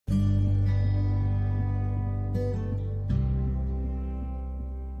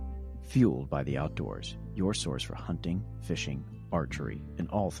Fueled by the Outdoors, your source for hunting, fishing, archery, and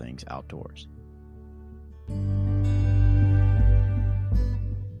all things outdoors.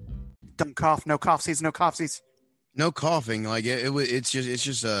 Don't cough. No cough-sies. No cough-sies. No coughing. Like it's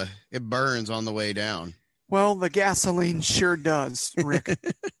just it burns on the way down. Well, the gasoline sure does, Rick.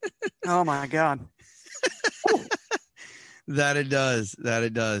 Oh my God. That it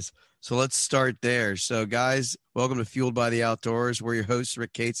does. So let's start there. So guys, welcome to Fueled by the Outdoors. We're your hosts,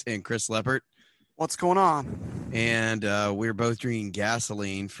 Rick Cates and Chris Leppert. What's going on? And we're both drinking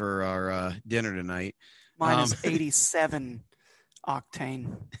gasoline for our dinner tonight. Mine is 87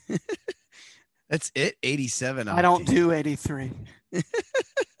 octane. That's it? 87 octane. I don't do 83.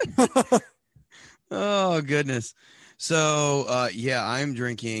 Oh, goodness. So, I'm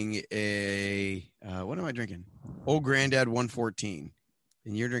drinking what am I drinking? Old Granddad 114.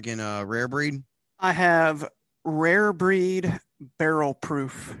 And you're drinking a Rare Breed? I have Rare Breed Barrel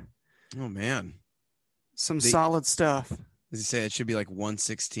Proof. Oh, man. Solid stuff. As you say, it should be like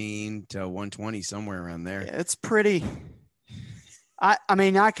 116 to 120, somewhere around there. Yeah, it's pretty. I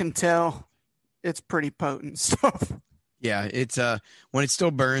mean, I can tell it's pretty potent stuff. Yeah, it's when it still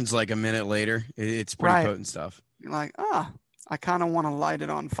burns like a minute later, it's pretty potent stuff. You're like, I kind of want to light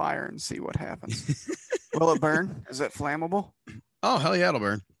it on fire and see what happens. Will it burn? Is it flammable? Oh, hell yeah, it'll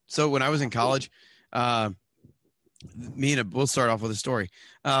burn. So when I was in college, we'll start off with a story.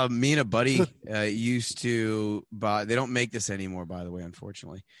 Me and a buddy used to buy, they don't make this anymore, by the way,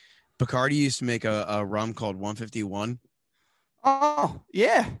 unfortunately. Bacardi used to make a rum called 151. Oh,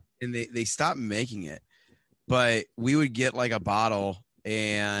 yeah. And they stopped making it. But we would get like a bottle,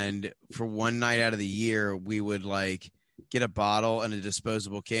 and for one night out of the year, we would like get a bottle and a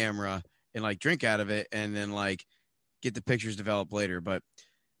disposable camera and like drink out of it, and then like get the pictures developed later. But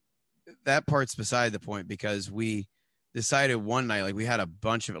that part's beside the point, because we decided one night, like we had a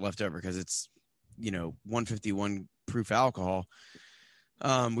bunch of it left over because it's, 151 proof alcohol.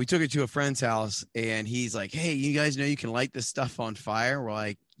 We took it to a friend's house, and he's like, "Hey, you guys know you can light this stuff on fire?" We're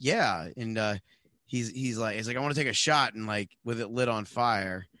like, "Yeah." And he's like, I want to take a shot, and like with it lit on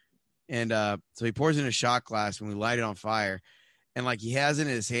fire. And so he pours in a shot glass, and we light it on fire. And like he has it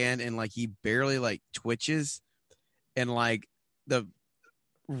in his hand, and like he barely like twitches, and like the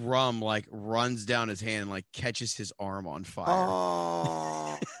rum like runs down his hand and like catches his arm on fire.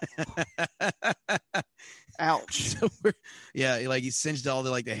 Oh. Ouch. So like he singed all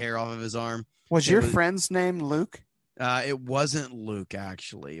the hair off of his arm. Was your friend's name Luke? It wasn't Luke,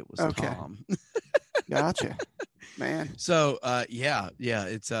 actually. It was Tom. Gotcha, man. So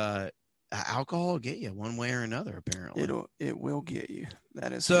it's alcohol will get you one way or another, apparently. It will get you.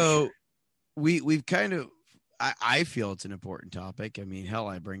 That is so. Sure. We've kind of. I feel it's an important topic. I mean, hell,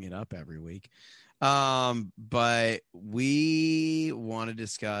 I bring it up every week. But we want to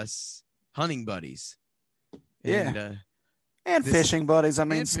discuss hunting buddies. And fishing buddies. I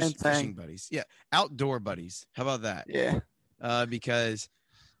mean, same thing. Fishing buddies. Yeah. Outdoor buddies. How about that? Yeah. Because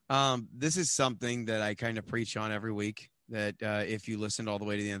this is something that I kind of preach on every week, that if you listened all the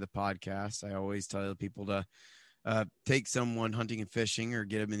way to the end of the podcast, I always tell people to take someone hunting and fishing, or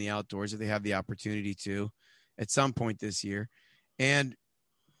get them in the outdoors if they have the opportunity to at some point this year. And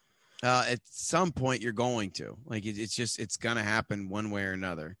at some point you're going to, like, it's going to happen one way or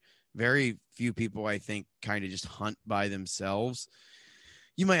another. Very few people, I think, kind of just hunt by themselves.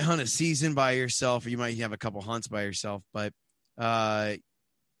 You might hunt a season by yourself, or you might have a couple hunts by yourself, but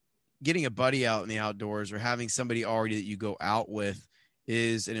getting a buddy out in the outdoors, or having somebody already that you go out with,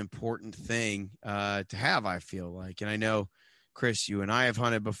 is an important thing to have, I feel like. And I know, Chris, you and I have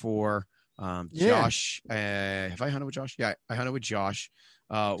hunted before. Josh, have I hunted with Josh? Yeah, I hunted with Josh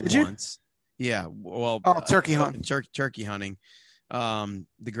once. You? Yeah. Well, turkey hunting. Turkey hunting.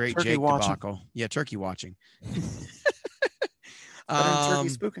 The great turkey Jake watching. debacle. Yeah, turkey watching. Better than turkey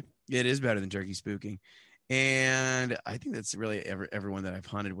spooking. It is better than turkey spooking. And I think that's really everyone that I've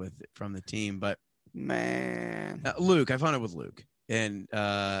hunted with from the team. But man, Luke, I've hunted with Luke. And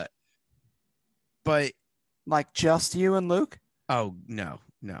but like just you and Luke? Oh, no.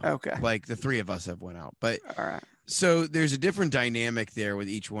 Okay. Like the three of us have went out. But all right. So there's a different dynamic there with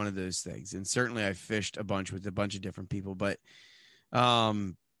each one of those things. And certainly I've fished a bunch with a bunch of different people. But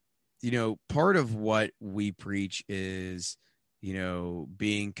part of what we preach is,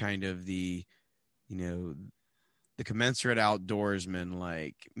 being kind of the commensurate outdoorsman,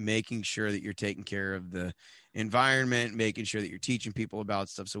 like making sure that you're taking care of the environment, making sure that you're teaching people about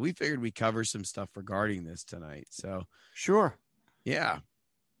stuff. So we figured we'd cover some stuff regarding this tonight. So sure. Yeah.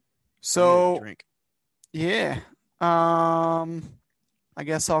 So yeah. I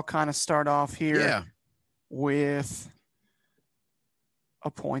guess I'll kind of start off here with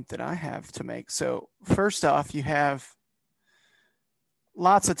a point that I have to make. So first off, you have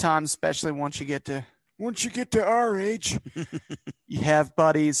lots of times, especially once you get to our age, you have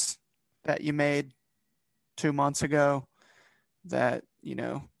buddies that you made 2 months ago that, you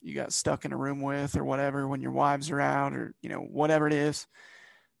know, you got stuck in a room with or whatever when your wives are out or, you know, whatever it is.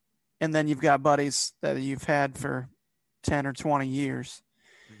 And then you've got buddies that you've had for 10 or 20 years.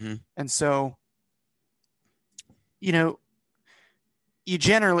 Mm-hmm. And so, you know, you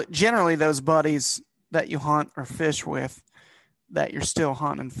generally those buddies that you hunt or fish with, that you're still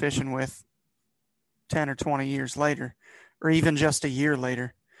hunting and fishing with 10 or 20 years later, or even just a year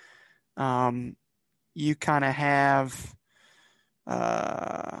later, you kind of have,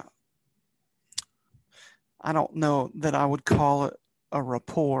 I don't know that I would call it a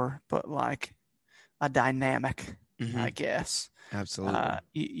rapport, but like a dynamic, Mm-hmm. I guess. Absolutely.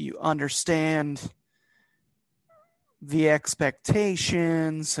 You understand the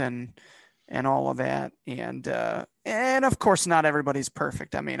expectations and all of that, and of course, not everybody's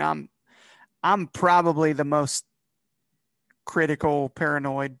perfect. I mean, I'm probably the most critical,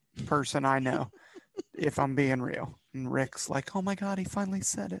 paranoid person I know, if I'm being real. And Rick's like, "Oh my God, he finally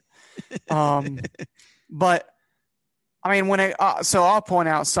said it." But I mean, so I'll point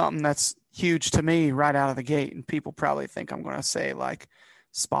out something that's huge to me right out of the gate, and people probably think I'm going to say like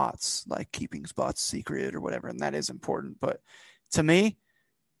spots, like keeping spots secret or whatever, and that is important. But to me,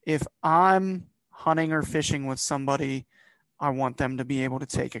 if I'm hunting or fishing with somebody, I want them to be able to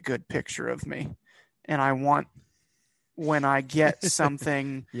take a good picture of me, and I want, when I get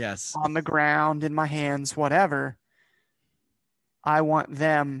something Yes. on the ground, in my hands, whatever, I want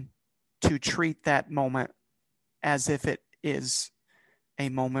them to treat that moment as if it is a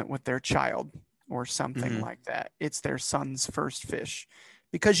moment with their child or something Mhm. like that. It's their son's first fish,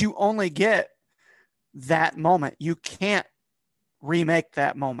 because you only get that moment. You can't remake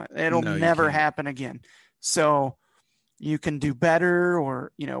that moment. It'll No, you never can't. happen again. So you can do better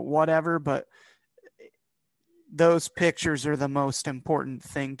or, you know, whatever, but those pictures are the most important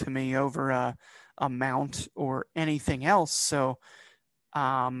thing to me over a mount or anything else. So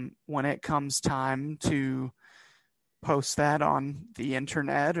when it comes time to post that on the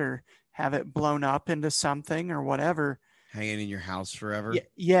internet or have it blown up into something or whatever, Hanging in your house forever.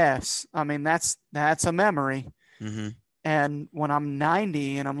 yes, I mean, that's a memory. Mm-hmm. And when I'm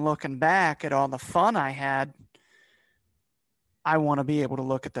 90 and I'm looking back at all the fun I had, I want to be able to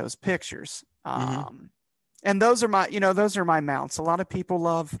look at those pictures. And those are my mounts. A lot of people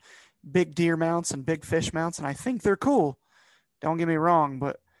love big deer mounts and big fish mounts, and I think they're cool. Don't get me wrong,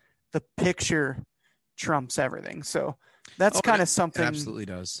 but the picture trumps everything. So that's kind of something. It absolutely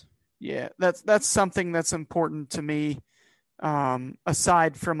does. Yeah, that's something that's important to me.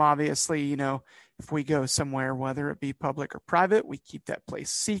 Aside from, obviously, you know, if we go somewhere, whether it be public or private, we keep that place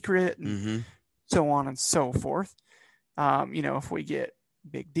secret and Mm-hmm. so on and so forth. You know, if we get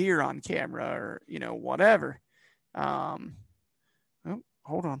big deer on camera or, you know, whatever. Oh,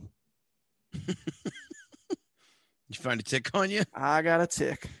 hold on. You find a tick on you? I got a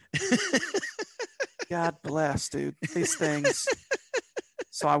tick. God bless, dude. These things.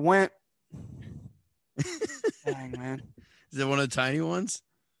 So I went. Dang, man. Is it one of the tiny ones?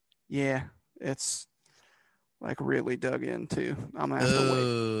 Yeah, it's like really dug into. I'm gonna have to wait.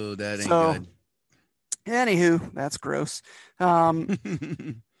 Oh, that ain't So, good. Anywho, that's gross.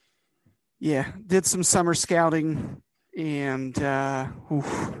 Yeah, did some summer scouting, and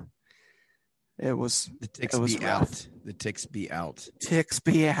it was The ticks it was be rough. out. The ticks be out. Ticks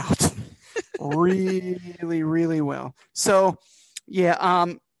be out really, really well. So, yeah,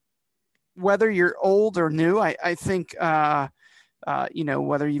 whether you're old or new, I think, you know,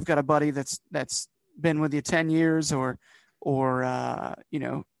 whether you've got a buddy that's been with you 10 years or you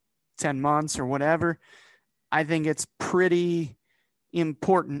know, 10 months or whatever, I think it's pretty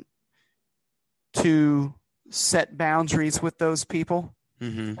important to set boundaries with those people.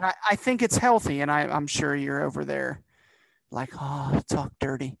 Mm-hmm. And I think it's healthy, and I'm sure you're over there like, oh, talk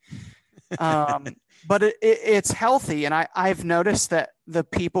dirty. But it's healthy, and I've noticed that the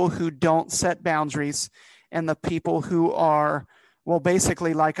people who don't set boundaries and the people who are, well,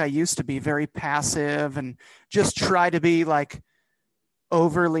 basically like I used to be, very passive and just try to be like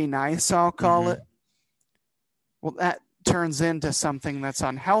overly nice, I'll call Mhm. it. Well, that turns into something that's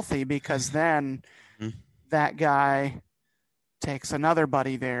unhealthy, because then Mhm. that guy takes another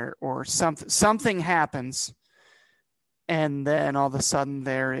buddy there, or something happens, and then all of a sudden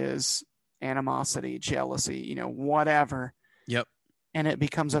there is animosity, jealousy, you know, whatever. Yep. And it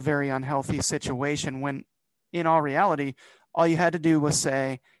becomes a very unhealthy situation, when in all reality, all you had to do was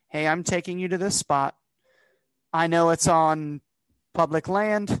say, hey, I'm taking you to this spot. I know it's on public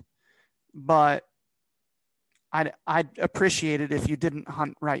land, but I'd appreciate it if you didn't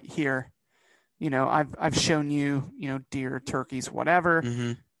hunt right here. I've shown you, deer, turkeys, whatever.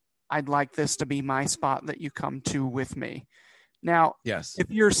 Mm-hmm. I'd like this to be my spot that you come to with me. Now, Yes. if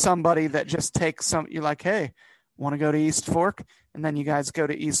you're somebody that just takes you're like, hey, want to go to East Fork? And then you guys go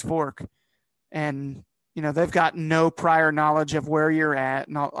to East Fork and, they've got no prior knowledge of where you're at.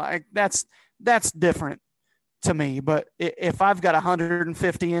 And all, like, that's different to me. But if I've got a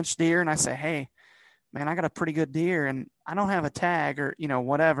 150-inch deer and I say, hey, man, I got a pretty good deer and I don't have a tag or,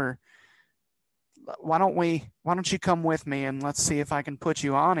 whatever, why don't you come with me and let's see if I can put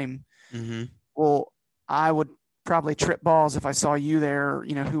you on him? Mm-hmm. Well, I would probably trip balls if I saw you there,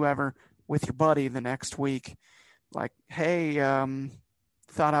 whoever, with your buddy the next week. Like, hey,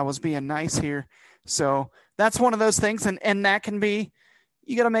 thought I was being nice here. So that's one of those things. And that can be,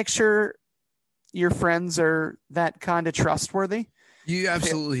 you got to make sure your friends are that kind of trustworthy. You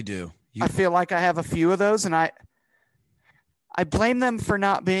absolutely do. I feel like I have a few of those, and I blame them for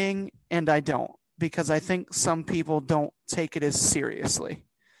not being, and I don't, because I think some people don't take it as seriously,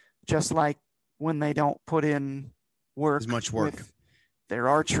 just like when they don't put in work, As much work. with their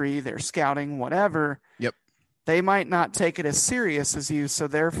archery, their scouting, whatever. Yep. They might not take it as serious as you, so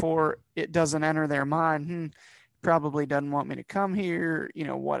therefore it doesn't enter their mind. Probably doesn't want me to come here,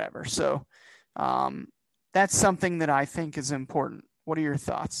 whatever. So that's something that I think is important. What are your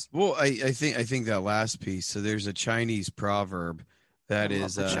thoughts? Well, I think that last piece. So there's a Chinese proverb that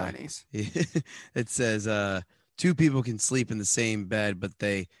is Chinese. It says, two people can sleep in the same bed, but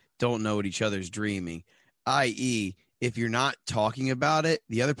they don't know what each other's dreaming. I.e., if you're not talking about it,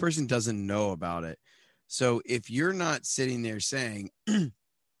 the other person doesn't know about it. So if you're not sitting there saying to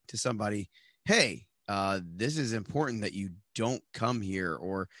somebody, hey, this is important that you don't come here,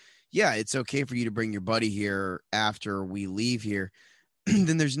 or yeah, it's okay for you to bring your buddy here after we leave here,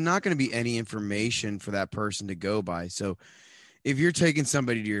 then there's not going to be any information for that person to go by. So if you're taking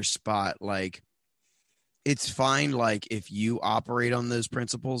somebody to your spot, like, it's fine, like, if you operate on those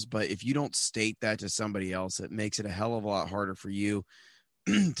principles, but if you don't state that to somebody else, it makes it a hell of a lot harder for you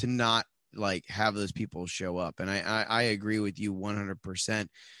to not, like, have those people show up. And I agree with you 100%.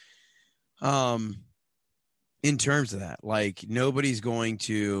 In terms of that, like, nobody's going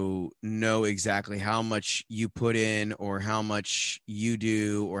to know exactly how much you put in or how much you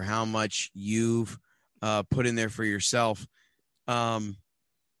do or how much you've put in there for yourself, and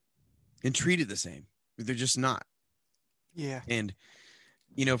treat it the same. They're just not. Yeah. And,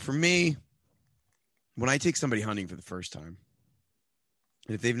 for me, when I take somebody hunting for the first time,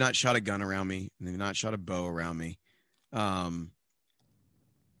 and if they've not shot a gun around me and they've not shot a bow around me, I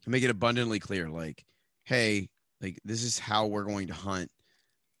make it abundantly clear, like, hey, like, this is how we're going to hunt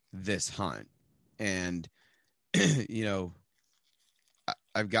this hunt. And,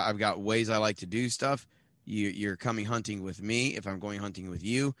 I've got ways I like to do stuff. You're coming hunting with me. If I'm going hunting with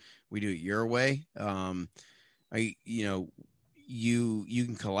you, we do it your way. You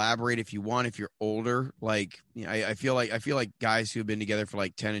can collaborate if you want, if you're older. Like, I feel like guys who have been together for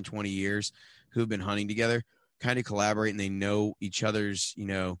like 10 and 20 years who've been hunting together kind of collaborate, and they know each other's,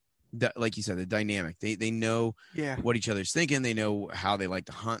 like you said, the dynamic. They know what each other's thinking. They know how they like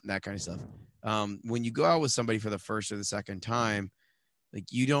to hunt and that kind of stuff. When you go out with somebody for the first or the second time, like,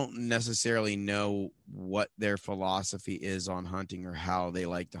 you don't necessarily know what their philosophy is on hunting or how they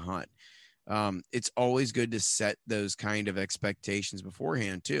like to hunt. It's always good to set those kind of expectations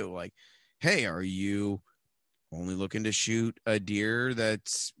beforehand too. Like, hey, are you only looking to shoot a deer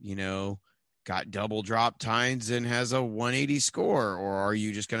that's, got double drop tines and has a 180 score, or are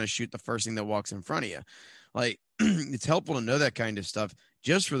you just going to shoot the first thing that walks in front of you? Like, it's helpful to know that kind of stuff,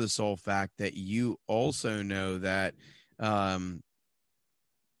 just for the sole fact that you also know that,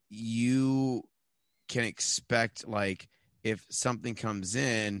 you can expect, like, if something comes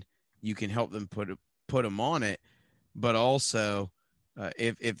in, you can help them put them on it. But also,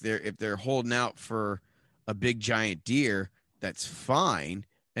 if they're holding out for a big giant deer, that's fine.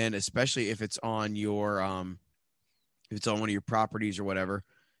 And especially if it's on your if it's on one of your properties or whatever,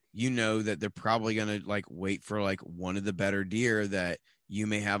 that they're probably going to, like, wait for, like, one of the better deer that you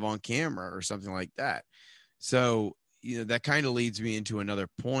may have on camera or something like that. So, that kind of leads me into another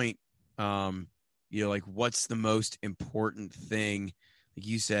point. Like, what's the most important thing? Like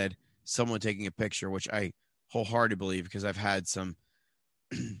you said, someone taking a picture, which I wholeheartedly believe, because I've had some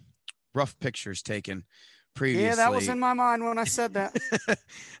rough pictures taken previously. Yeah, that was in my mind when I said that.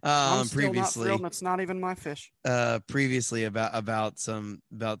 I'm still previously, not thrilled, and it's not even my fish. Previously about some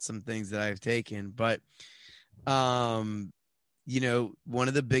things that I've taken, but one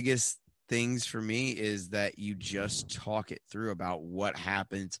of the biggest things for me is that you just talk it through about what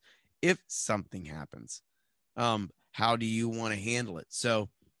happens if something happens. How do you want to handle it? So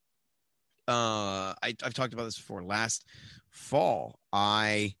I've talked about this before. Last fall,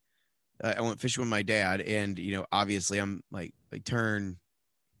 I went fishing with my dad, and obviously I'm like, I turn.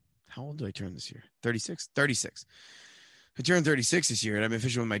 How old do I turn this year? 36. I turned 36 this year, and I've been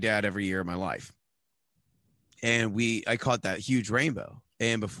fishing with my dad every year of my life. And I caught that huge rainbow.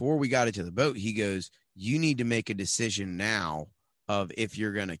 And before we got it to the boat, he goes, "You need to make a decision now of if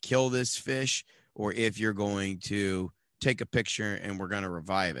you're going to kill this fish or if you're going to take a picture and we're going to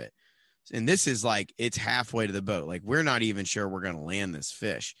revive it." And this is like, it's halfway to the boat. Like, we're not even sure we're going to land this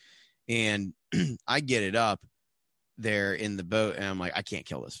fish. And I get it up there in the boat, and I'm like, I can't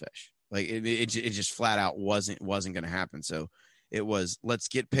kill this fish. Like, it just flat out wasn't going to happen. So it was, let's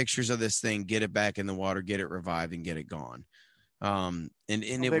get pictures of this thing, get it back in the water, get it revived, and get it gone. And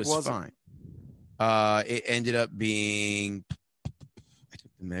it was fine. It ended up being, I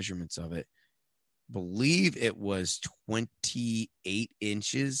took the measurements of it, believe it was 28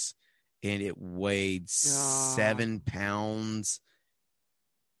 inches, and it weighed 7 pounds.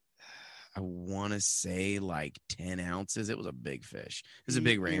 I want to say like 10 ounces. It was a big fish. It was a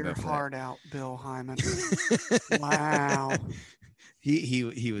big rainbow. Your heart out, Bill Hyman. Wow.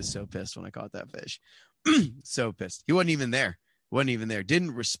 He was so pissed when I caught that fish. So pissed. He wasn't even there.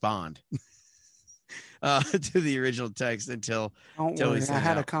 Didn't respond to the original text until. Don't worry, I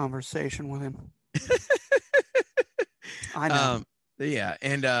had a conversation with him. I know. Yeah,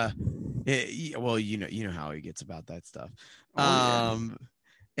 and well, you know how he gets about that stuff.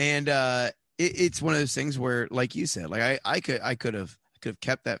 And it's one of those things where, like you said, like I could have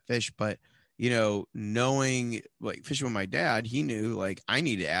kept that fish, but knowing, like, fishing with my dad, he knew, like, I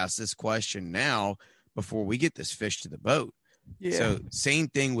need to ask this question now before we get this fish to the boat. Yeah. So same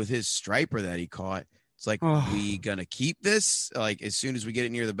thing with his striper that he caught. It's like, we gonna keep this, like, as soon as we get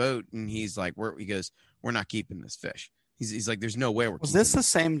it near the boat? And he's like, he goes, we're not keeping this fish. He's like, there's no way we're. Was this the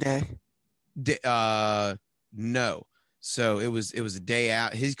same day? No. So it was a day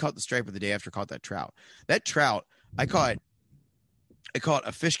out. He caught the striper the day after caught that trout. That trout, I caught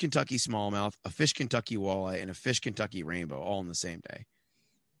a Fish Kentucky smallmouth, a Fish Kentucky walleye, and a Fish Kentucky rainbow all in the same day.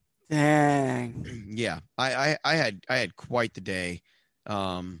 Dang. Yeah. I had quite the day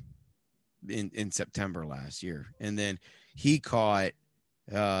in September last year. And then he caught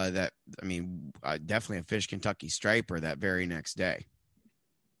definitely a Fish Kentucky striper that very next day.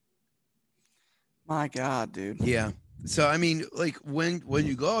 My God, dude. Yeah. So, I mean, like, when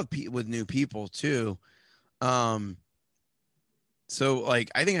you go out with new people too, so,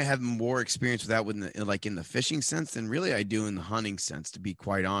 like, I think I have more experience with that in the fishing sense than really I do in the hunting sense, to be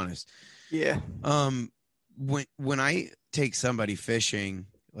quite honest. Yeah. When I take somebody fishing,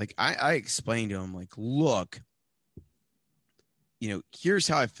 like, I explain to them, like, look, here's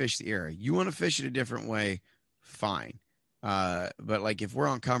how I fish the area. You want to fish it a different way, fine. But, like, if we're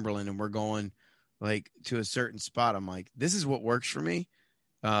on Cumberland and we're going, like, to a certain spot, I'm like, this is what works for me.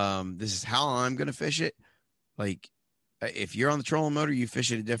 This is how I'm going to fish it. Like, if you're on the trolling motor, you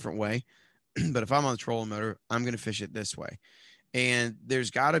fish it a different way. But if I'm on the trolling motor, I'm going to fish it this way. And there's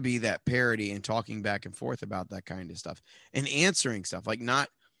got to be that parity and talking back and forth about that kind of stuff and answering stuff. Like, I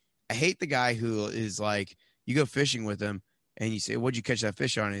hate the guy who is like, you go fishing with him and you say, what'd you catch that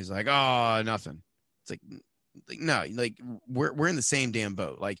fish on? And he's like, oh, nothing. It's like, no, like, we're in the same damn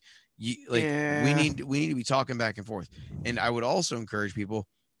boat. Like, we need to be talking back and forth. And I would also encourage people,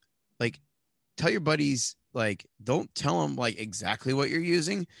 like, tell your buddies, like, don't tell them, like, exactly what you're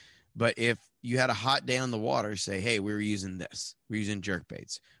using, but if you had a hot day on the water, say, hey, we were using this. We're using jerk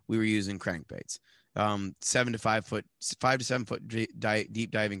baits. We were using crankbaits, 5 to 7 foot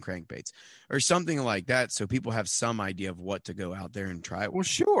deep diving crankbaits, or something like that, so people have some idea of what to go out there and try. Well,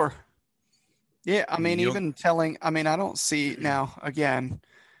 sure. Yeah, I mean, even telling. I mean, I don't see now. Again,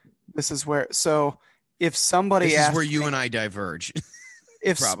 this is where. So, if somebody this is where you and I diverge.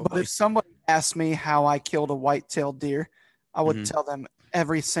 If somebody asked me how I killed a white-tailed deer, I would tell them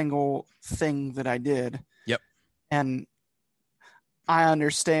every single thing that I did. Yep. And I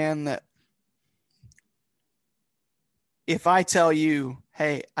understand that if I tell you,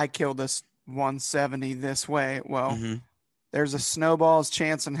 hey, I killed this 170 this way, well, there's a snowball's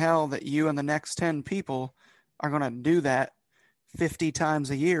chance in hell that you and the next 10 people are going to do that 50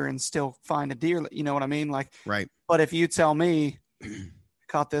 times a year and still find a deer. You know what I mean? Like, right. But if you tell me,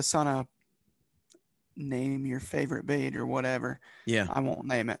 caught this on a name your favorite bait or whatever. Yeah. I won't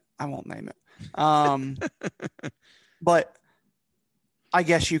name it. But I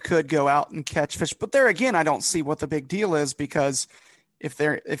guess you could go out and catch fish. But there again, I don't see what the big deal is, because if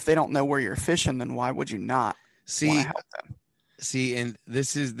they don't know where you're fishing, then why would you not want to help them? See, and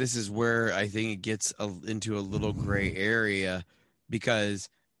this is where I think it gets into a little gray area, because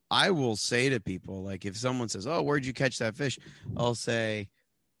I will say to people, like, if someone says, "Oh, where'd you catch that fish?" I'll say,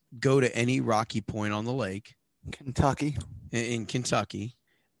 "Go to any rocky point on the lake, Kentucky, in Kentucky,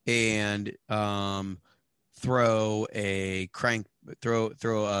 and throw a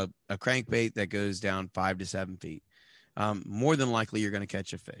crankbait that goes down 5 to 7 feet. More than likely, you're going to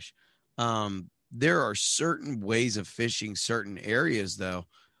catch a fish." There are certain ways of fishing certain areas, though,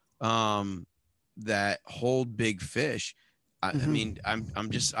 that hold big fish. I mean,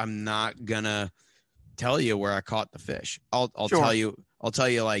 I'm not gonna tell you where I caught the fish. I'll Sure. tell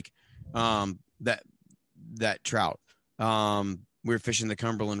you like that trout. We were fishing the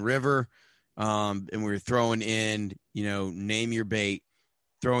Cumberland River, and we were throwing in, name your bait,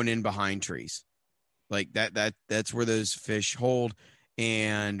 throwing in behind trees. Like that's where those fish hold.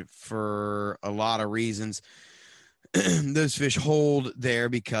 And for a lot of reasons, those fish hold there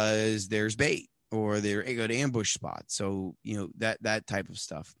because there's bait, or they're a good ambush spot. So, that type of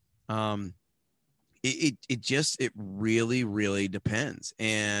stuff. It really, really depends.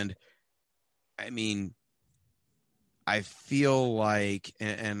 And I mean, I feel like,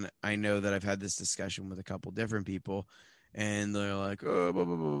 and I know that I've had this discussion with a couple different people, and they're like, "Oh, blah,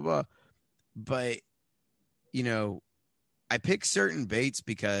 blah, blah, blah." But, I pick certain baits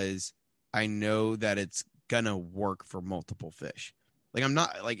because I know that it's gonna work for multiple fish. Like, I'm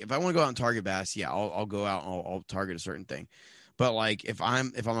not like, if I want to go out and target bass, yeah, I'll go out and I'll target a certain thing. But like, if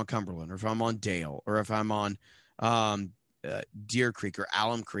I'm on Cumberland, or if I'm on Dale, or if I'm on Deer Creek or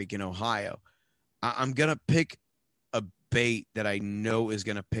Alum Creek in Ohio, I'm gonna pick a bait that I know is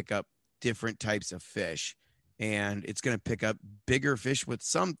gonna pick up different types of fish, and it's gonna pick up bigger fish with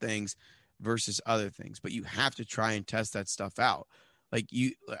some things versus other things. But you have to try and test that stuff out. Like,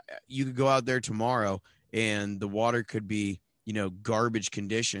 you could go out there tomorrow and the water could be, garbage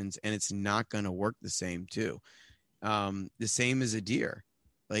conditions, and it's not going to work the same too. The same as a deer.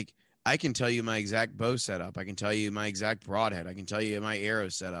 Like, I can tell you my exact bow setup. I can tell you my exact broadhead. I can tell you my arrow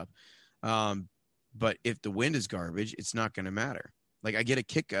setup. But if the wind is garbage, it's not going to matter. Like, I get a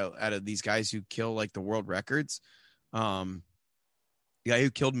kick out of these guys who kill like the world records. The guy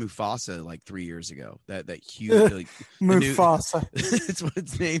who killed Mufasa like 3 years ago, that huge, like, Mufasa. That's what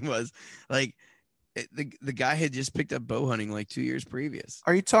its name was. Like, the guy had just picked up bow hunting like 2 years previous.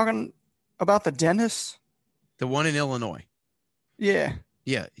 Are you talking about the dentist? The one in Illinois. Yeah.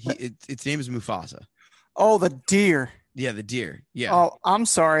 Yeah. Its name is Mufasa. Oh, the deer. Yeah, the deer. Yeah. Oh, I'm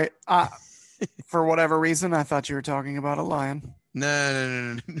sorry. For whatever reason, I thought you were talking about a lion.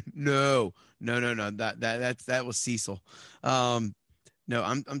 No. That was Cecil. No,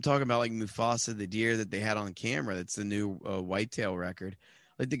 I'm talking about like Mufasa, the deer that they had on camera. That's the new whitetail record.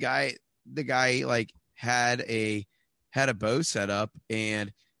 Like, the guy like had a bow set up,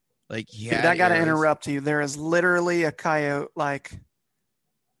 and like he had. Dude, I gotta interrupt you. There is literally a coyote like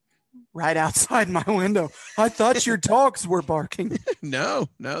right outside my window. I thought your dogs were barking. No,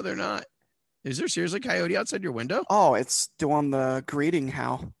 they're not. Is there seriously a coyote outside your window? Oh, it's doing the greeting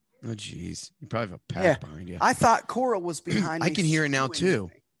howl. Oh, geez. You probably have a pack behind you. I thought Cora was behind me. I can hear it now, too.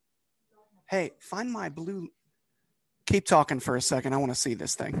 Hey, find my blue. Keep talking for a second. I want to see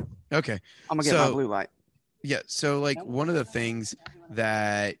this thing. Okay. I'm going to get my blue light. Yeah. So, like, one of the things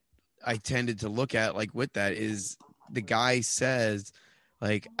that I tended to look at, like, with that is the guy says,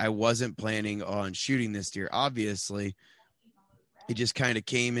 like, I wasn't planning on shooting this deer. Obviously, it just kind of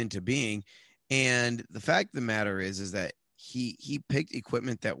came into being. And the fact of the matter is that he picked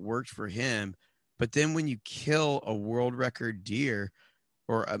equipment that worked for him. But then when you kill a world record deer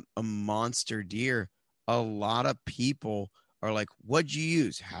or a monster deer, a lot of people are like, what'd you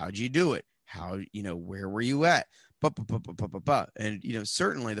use? How'd you do it? Where were you at? And,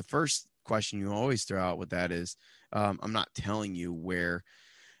 certainly the first question you always throw out with that is, I'm not telling you where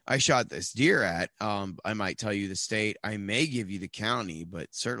I shot this deer at. I might tell you the state. I may give you the county, but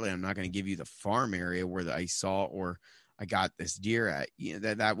certainly I'm not going to give you the farm area where I saw or I got this deer at.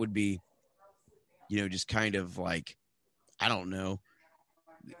 That would be, just kind of like, I don't know,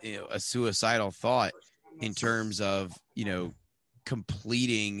 a suicidal thought in terms of,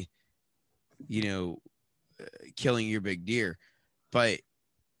 completing, killing your big deer. But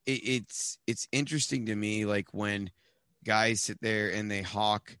it's interesting to me, like, when guys sit there and they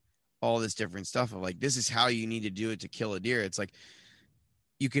hawk all this different stuff of like, this is how you need to do it to kill a deer. It's like,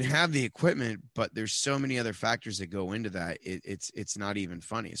 you can have the equipment, but there's so many other factors that go into that. It's not even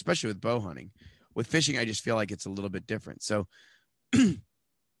funny, especially with bow hunting. With fishing, I just feel like it's a little bit different. So,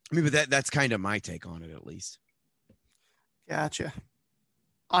 but that's kind of my take on it, at least. Gotcha.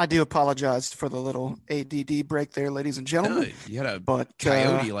 I do apologize for the little ADD break there, ladies and gentlemen. No, you had a But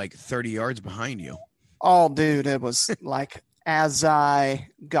coyote like 30 yards behind you. oh, dude, it was like as I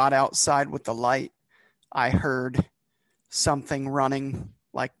got outside with the light, I heard something running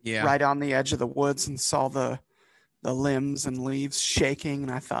like Yeah. right on the edge of the woods and saw the limbs and leaves shaking.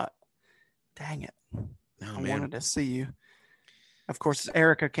 And I thought, dang it, Oh, I man. wanted to see you. Of course,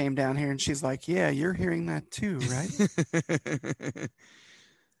 Erica came down here and she's like, yeah, you're hearing that too, right?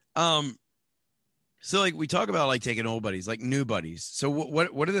 So like we talk about like taking old buddies, like new buddies. So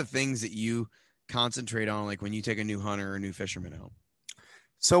what are the things that you concentrate on, like when you take a new hunter or a new fisherman out?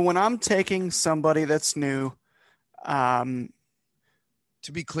 So when I'm taking somebody that's new,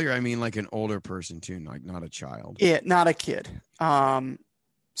 To be clear, I mean like an older person too, like not a child. not a kid.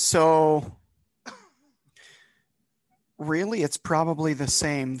 So really, it's probably the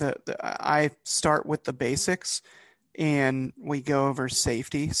same. I start with the basics, and we go over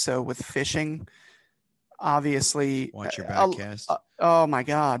safety. So with fishing, obviously, Watch your back cast. oh my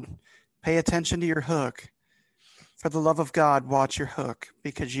God, pay attention to your hook. For the love of God, watch your hook,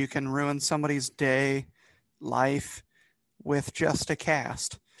 because you can ruin somebody's day, life with just a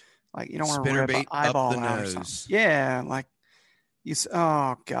cast. Like, you don't want to rip an Spinnerbait up eyeball the out or nose. something. Yeah, like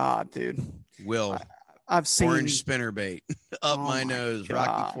oh God, dude. Will I've seen orange spinnerbait up Oh my my nose, God.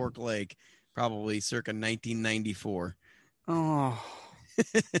 Rocky Fork Lake, probably circa 1994. Oh,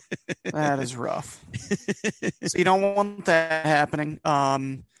 that is rough. So you don't want that happening.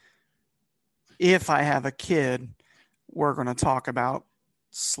 If I have a kid, we're going to talk about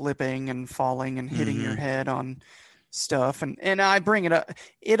slipping and falling and hitting your head on stuff. And I bring it up.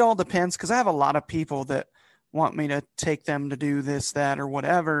 It all depends, because I have a lot of people that want me to take them to do this, that, or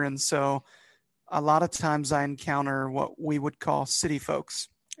whatever. And so a lot of times I encounter what we would call city folks.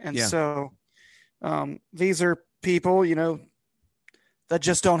 And Yeah. so these are people, that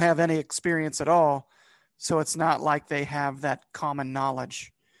just don't have any experience at all. So it's not like they have that common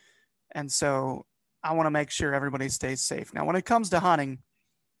knowledge. And so I want to make sure everybody stays safe. Now, when it comes to hunting,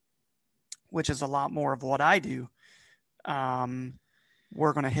 which is a lot more of what I do,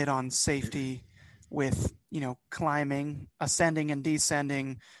 we're going to hit on safety with, climbing, ascending and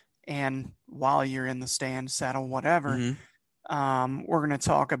descending, and while you're in the stand, saddle, whatever. We're going to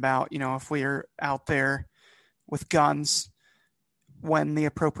talk about, if we're out there with guns, when the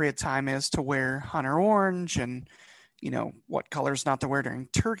appropriate time is to wear hunter orange, and what colors not to wear during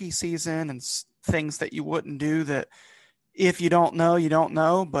turkey season, and things that you wouldn't do that if you don't know, you don't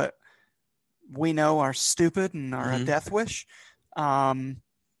know, but we know are stupid and are a death wish.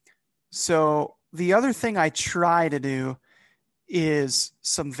 So the other thing I try to do is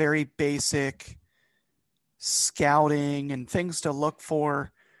some very basic scouting and things to look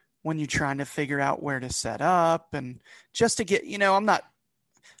for when you're trying to figure out where to set up, and just to get,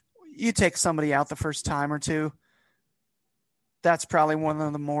 you take somebody out the first time or two, that's probably one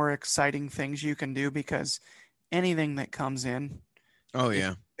of the more exciting things you can do, because anything that comes in, Oh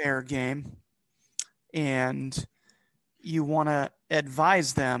yeah, fair game, and you want to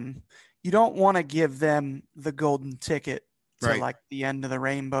advise them. You don't want to give them the golden ticket to Right. like the end of the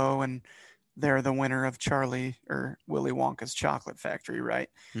rainbow and they're the winner of Charlie or Willy Wonka's chocolate factory, right?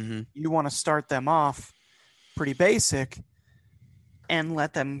 You want to start them off pretty basic and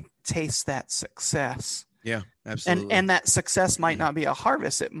let them taste that success. Yeah, absolutely. And that success might not be a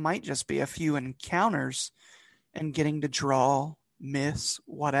harvest. It might just be a few encounters and getting to draw, miss,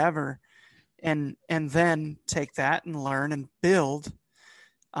 whatever. And then take that and learn and build.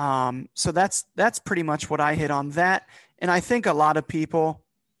 So that's pretty much what I hit on that. And I think a lot of people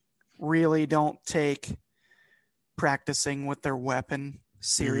really don't take practicing with their weapon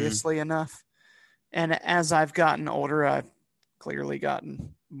seriously enough. And as I've gotten older, I've clearly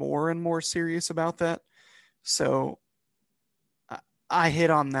gotten more and more serious about that. So I hit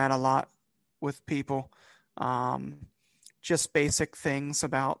on that a lot with people. Just basic things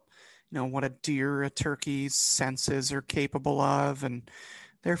about, what a deer, a turkey's senses are capable of, and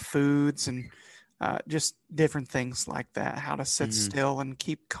their foods, and just different things like that, how to sit still and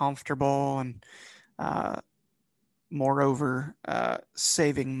keep comfortable, and moreover,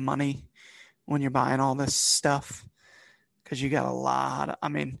 saving money when you're buying all this stuff, because you got a lot.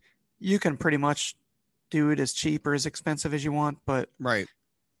 You can pretty much do it as cheap or as expensive as you want, but right.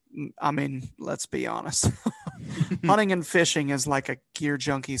 Let's be honest. Hunting and fishing is like a gear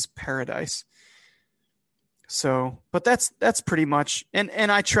junkie's paradise. So, but that's pretty much, and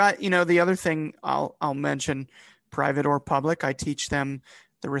I try, the other thing I'll mention, private or public, I teach them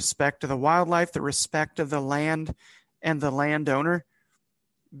the respect of the wildlife, the respect of the land and the landowner,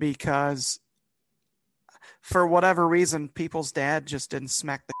 because for whatever reason, people's dad just didn't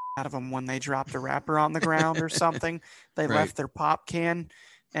smack the out of them when they dropped a wrapper on the ground or something. They Right. left their pop can,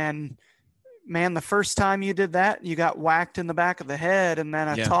 and man, the first time you did that, you got whacked in the back of the head, and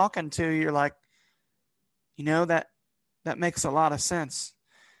then Yeah. talking to you're like, that makes a lot of sense,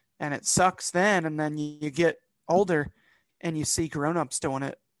 and it sucks then, and then you get older, and you see grown-ups doing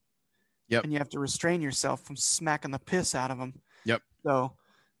it. Yep. And you have to restrain yourself from smacking the piss out of them. Yep. So,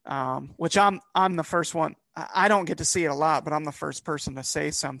 which I'm the first one. I don't get to see it a lot, but I'm the first person to say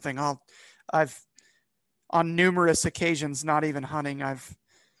something. I've on numerous occasions, not even hunting, I've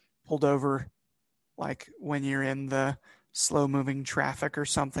pulled over, like when you're in the slow moving traffic or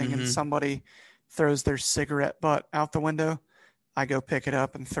something, and Mhm. somebody throws their cigarette butt out the window. I go pick it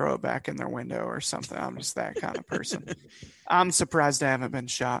up and throw it back in their window or something. I'm just that kind of person. I'm surprised I haven't been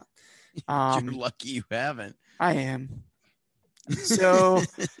shot. You're lucky you haven't. I am. So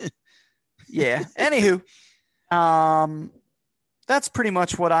yeah. Anywho, that's pretty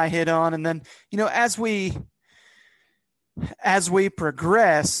much what I hit on. And then, as we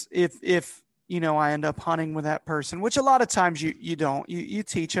progress, if I end up hunting with that person, which a lot of times you don't, you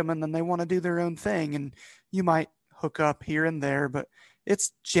teach them and then they want to do their own thing, and you might hook up here and there, but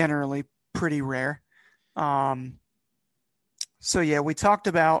it's generally pretty rare. So yeah, we talked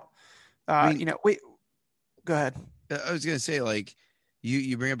about, we go ahead. I was gonna say, like,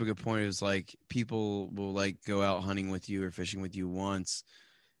 you bring up a good point. It's like people will like go out hunting with you or fishing with you once,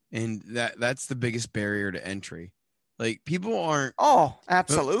 and that's the biggest barrier to entry. Like, people aren't. Oh,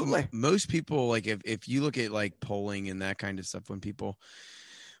 absolutely. Most people, like, if you look at like polling and that kind of stuff, when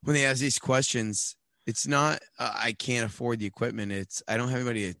they ask these questions, it's not I can't afford the equipment. It's I don't have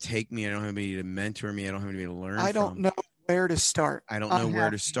anybody to take me. I don't have anybody to mentor me. I don't have anybody to learn. I don't know where to start. I don't know where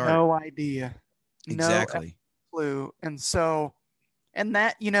to start. No idea. Exactly. No clue. And so, and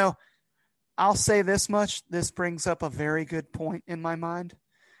that, I'll say this much. This brings up a very good point in my mind,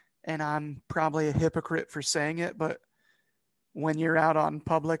 and I'm probably a hypocrite for saying it, but when you're out on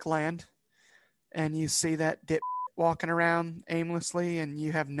public land and you see that dip walking around aimlessly and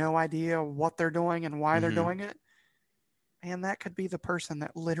you have no idea what they're doing and why they're doing it, man, that could be the person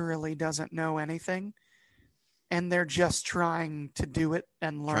that literally doesn't know anything, and they're just trying to do it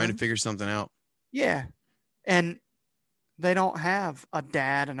and learn. Trying to figure something out. Yeah. And they don't have a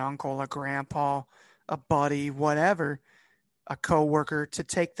dad, an uncle, a grandpa, a buddy, whatever, a coworker to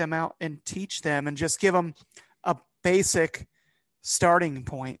take them out and teach them and just give them a basic starting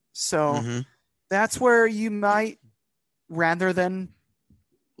point. So that's where you might, rather than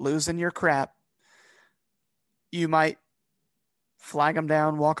losing your crap, you might flag them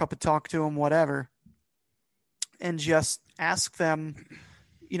down, walk up and talk to them, whatever, and just ask them,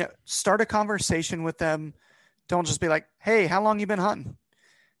 start a conversation with them. Don't just be like, hey, how long you been hunting?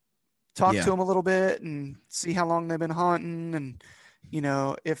 Talk to them a little bit and see how long they've been hunting, and,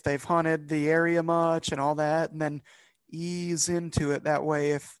 if they've hunted the area much and all that, and then ease into it that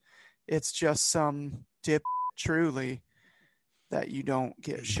way. If it's just some dip truly, that you don't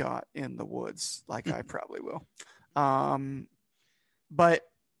get shot in the woods like I probably will. But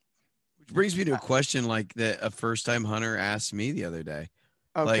which brings me to a question like that a first-time hunter asked me the other day.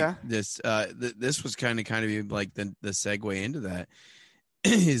 Okay. Like this was kind of like the segue into that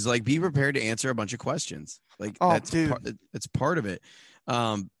is like, be prepared to answer a bunch of questions. Like that's part of it.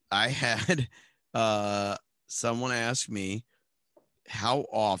 I had someone ask me, how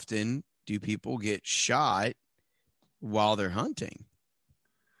often do people get shot while they're hunting?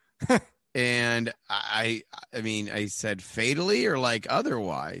 And I mean, I said fatally or like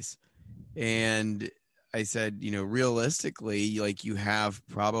otherwise. And I said, realistically, like, you have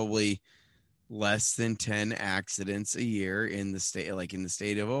probably less than 10 accidents a year in the state, like in the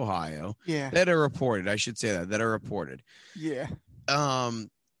state of Ohio, that are reported. I should say that are reported. Yeah.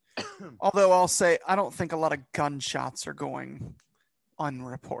 Although I'll say, I don't think a lot of gunshots are going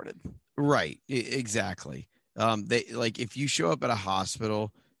unreported. Right. Exactly. They, like, if you show up at a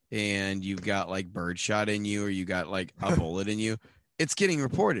hospital and you've got like birdshot in you, or you got like a bullet in you, it's getting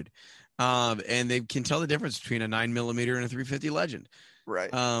reported. And they can tell the difference between a 9mm and a 350 Legend. Right.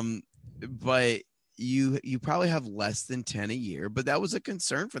 But you probably have less than 10 a year, but that was a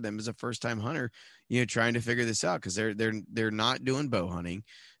concern for them as a first time hunter, trying to figure this out. Cause they're not doing bow hunting.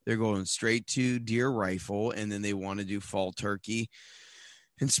 They're going straight to deer rifle. And then they want to do fall turkey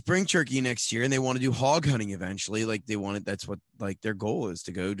and spring turkey next year. And they want to do hog hunting eventually. Like that's what like their goal is,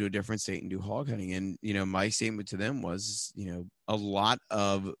 to go to a different state and do hog hunting. And, my statement to them was, a lot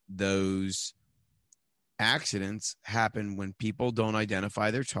of those accidents happen when people don't identify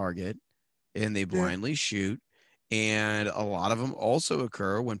their target and they blindly shoot. And a lot of them also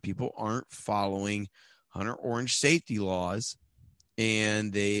occur when people aren't following hunter orange safety laws,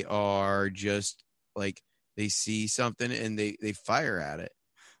 and they are just like they see something and they fire at it.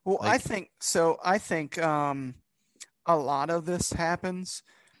 Well, Like- I think a lot of this happens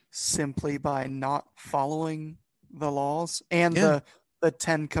simply by not following the laws and Yeah. the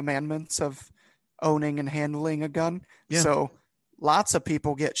 10 commandments of owning and handling a gun. Yeah. So lots of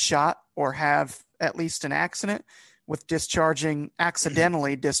people get shot or have at least an accident with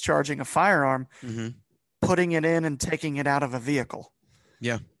accidentally discharging a firearm, Mm-hmm. putting it in and taking it out of a vehicle.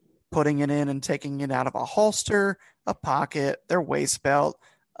 Yeah. Putting it in and taking it out of a holster, a pocket, their waist belt,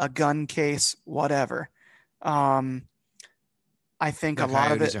 a gun case, whatever. I think The a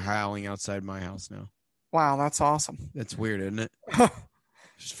lot of coyotes it. are howling outside my house now. Wow, that's awesome. That's weird, isn't it? Oh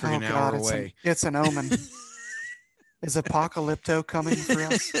Just freaking an God, hour away. it's an omen. Is Apocalypto coming for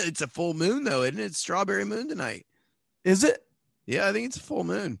us? It's a full moon though, isn't it? It's strawberry moon tonight. Is it? Yeah, I think it's a full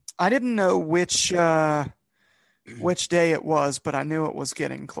moon. I didn't know which day it was, but I knew it was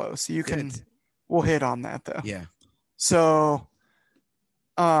getting close. Good. We'll hit on that though. Yeah. So,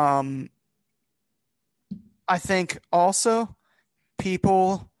 I think also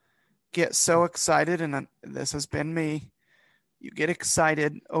people get so excited, and this has been me. You get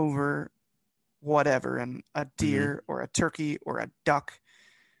excited over whatever, and a deer or a turkey or a duck.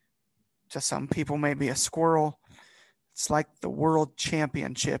 To some people, maybe a squirrel. It's like the world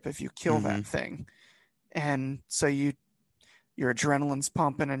championship if you kill that thing. And so your adrenaline's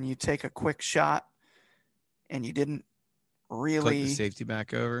pumping and you take a quick shot and you didn't Click really, the safety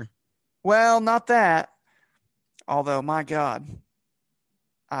back over. well, not that. Although, my God,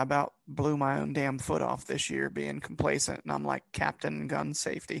 I about blew my own damn foot off this year being complacent, and I'm like Captain Gun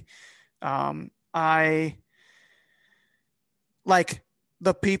Safety. I like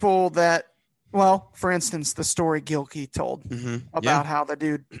the people that, well, for instance, the story Gilkey told about how the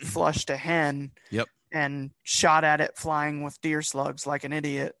dude flushed a hen Yep. and shot at it flying with deer slugs like an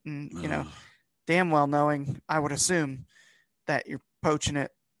idiot. And, damn well knowing, I would assume, that you're poaching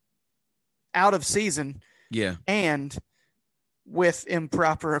it out of season Yeah. and with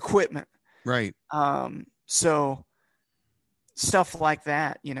improper equipment. Right. So stuff like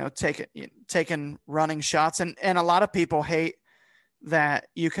that, taking running shots. And a lot of people hate that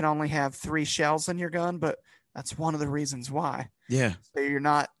you can only have 3 shells in your gun, but that's one of the reasons why. Yeah. So you're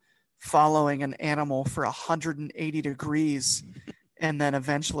not following an animal for 180 degrees and then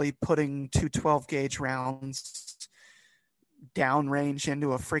eventually putting 2 12 gauge rounds downrange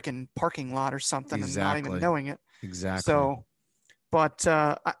into a freaking parking lot or something and not even knowing it. Exactly. So, but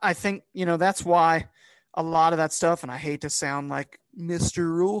I think, that's why a lot of that stuff, and I hate to sound like Mr.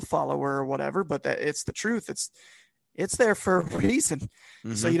 Rule follower or whatever, but that it's the truth. It's there for a reason.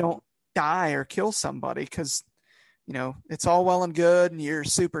 So you don't die or kill somebody because, it's all well and good and you're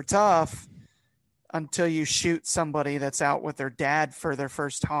super tough until you shoot somebody that's out with their dad for their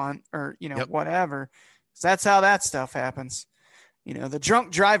first hunt or, whatever. So that's how that stuff happens. The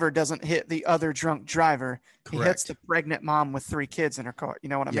drunk driver doesn't hit the other drunk driver. Correct. He hits the pregnant mom with 3 kids in her car. You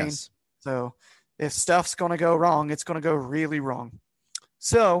know what I mean? Yes. So if stuff's going to go wrong, it's going to go really wrong.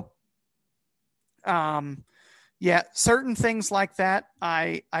 So, yeah, certain things like that,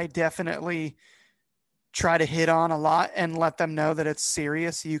 I definitely try to hit on a lot and let them know that it's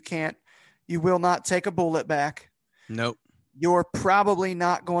serious. You will not take a bullet back. Nope. You're probably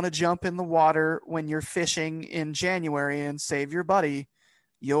not going to jump in the water when you're fishing in January and save your buddy.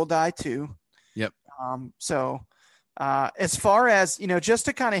 You'll die too. Yep. So, as far as, just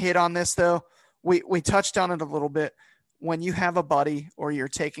to kind of hit on this though, we touched on it a little bit. When you have a buddy or you're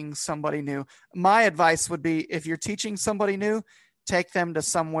taking somebody new, my advice would be if you're teaching somebody new, take them to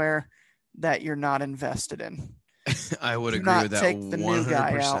somewhere that you're not invested in. I would Do agree not with that. take 100%. the new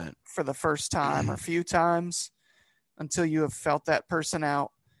guy out for the first time or few times until you have felt that person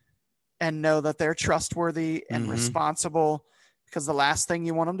out and know that they're trustworthy and responsible, because the last thing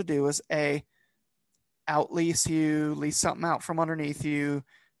you want them to do is outlease you, lease something out from underneath you,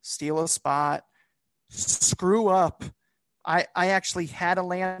 steal a spot, screw up. I actually had a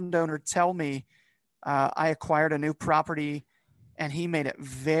landowner tell me I acquired a new property, and he made it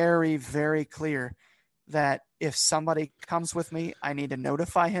very, very clear that if somebody comes with me, I need to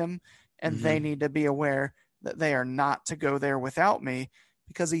notify him, and they need to be aware that they are not to go there without me,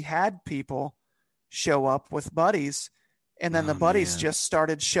 because he had people show up with buddies, and then the buddies just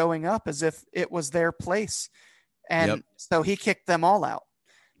started showing up as if it was their place. And so he kicked them all out.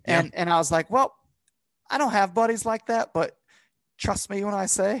 And I was like, well, I don't have buddies like that, but trust me when I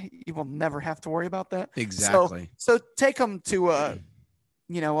say you will never have to worry about that. Exactly. So take them to a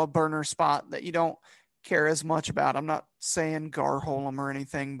burner spot that you don't care as much about. I'm not saying gar hole them or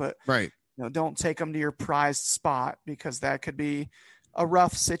anything, but right. don't take them to your prized spot, because that could be a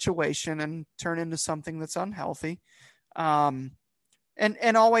rough situation and turn into something that's unhealthy. And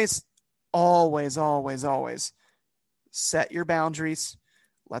always, always, always, always set your boundaries.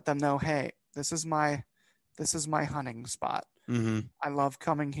 Let them know, hey, this is my hunting spot. Mm-hmm. I love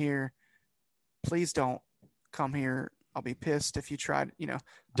coming here. Please don't come here. I'll be pissed if you try to, I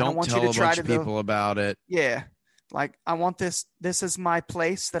Don't want tell you to a try bunch to of people about it. Yeah. Like, I want this is my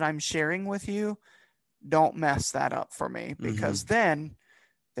place that I'm sharing with you. Don't mess that up for me, because then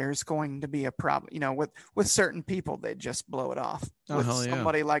there's going to be a problem. With certain people, they just blow it off. With hell yeah.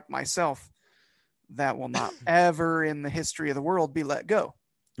 somebody like myself, that will not ever in the history of the world be let go.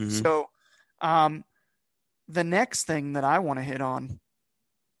 Mhm. So, the next thing that I want to hit on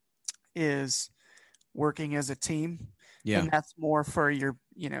is working as a team. Yeah. And that's more for your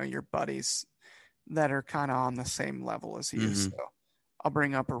buddies that are kind of on the same level as you. Mhm. So I'll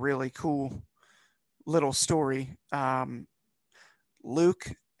bring up a really cool little story.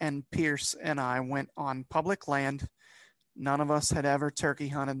 Luke and Pierce and I went on public land. None of us had ever turkey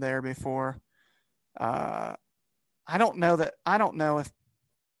hunted there before. I don't know if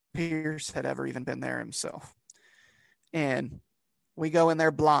Pierce had ever even been there himself. And we go in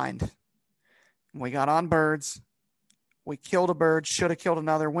there blind. We got on birds. We killed a bird, should have killed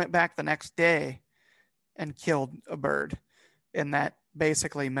another, went back the next day and killed a bird. And that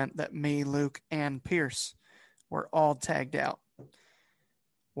basically meant that me, Luke, and Pierce were all tagged out.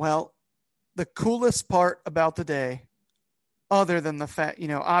 Well, the coolest part about the day, other than the fact,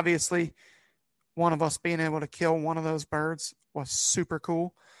 obviously one of us being able to kill one of those birds was super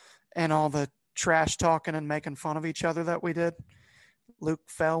cool. And all the trash talking and making fun of each other that we did. Luke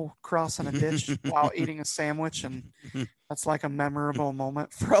fell crossing a ditch while eating a sandwich, and that's like a memorable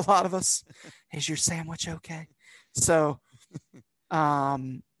moment for a lot of us. Is your sandwich okay? So,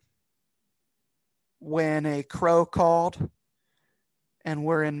 when a crow called and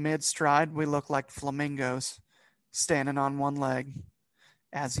we're in mid-stride, we look like flamingos standing on one leg,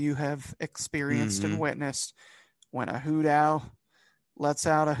 as you have experienced and witnessed. When a hoot owl lets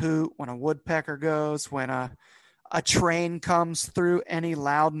out a hoot, when a woodpecker goes, when a train comes through, any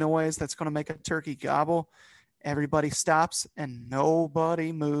loud noise that's going to make a turkey gobble, everybody stops and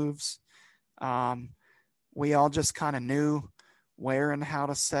nobody moves. We all just kind of knew where and how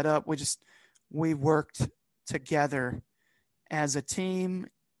to set up. We worked together as a team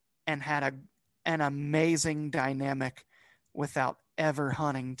and had an amazing dynamic without ever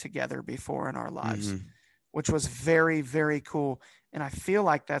hunting together before in our lives, which was very, very cool. And I feel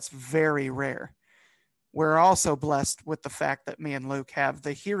like that's very rare. We're also blessed with the fact that me and Luke have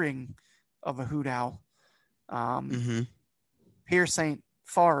the hearing of a hoot owl. Pierce ain't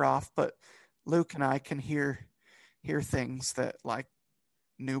far off, but Luke and I can hear things that like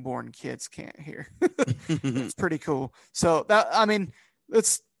newborn kids can't hear. It's pretty cool. So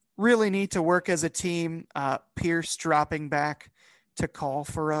it's really neat to work as a team. Pierce dropping back to call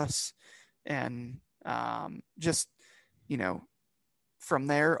for us, and just from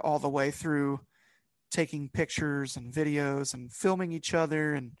there all the way through taking pictures and videos and filming each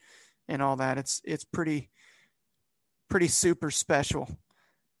other and all that. It's pretty super special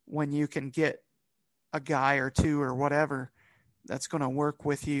when you can get a guy or two or whatever that's going to work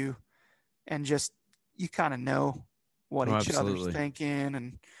with you, and just you kind of know what each other's thinking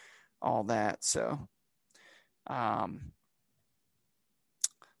and all that. So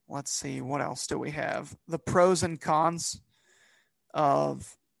let's see, what else do we have? The pros and cons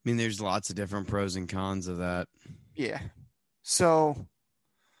of, there's lots of different pros and cons of that. Yeah. So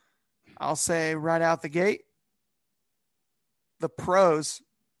I'll say right out the gate, the pros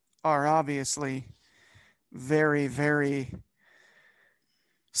are obviously very, very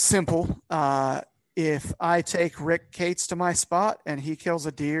simple. If I take Rick Cates to my spot and he kills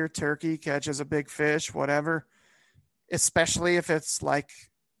a deer, turkey, catches a big fish, whatever, especially if it's like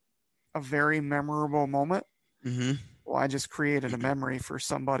a very memorable moment, well, I just created a memory for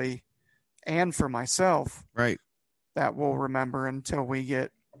somebody and for myself, right, that we'll remember until we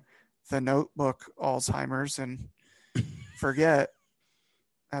get the Notebook Alzheimer's and forget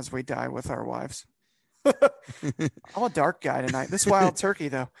as we die with our wives. I'm a dark guy tonight. This wild turkey,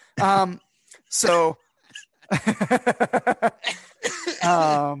 though.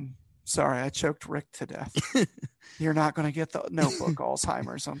 Sorry, I choked Rick to death. You're not going to get the Notebook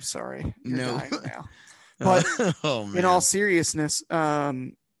Alzheimer's. I'm sorry. You're dying now. But in all seriousness,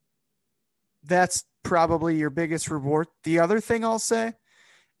 that's probably your biggest reward. The other thing I'll say,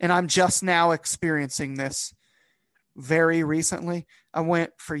 and I'm just now experiencing this very recently. I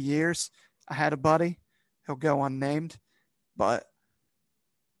went for years. I had a buddy. He'll go unnamed, but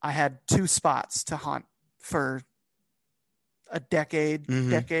I had 2 spots to hunt for a decade,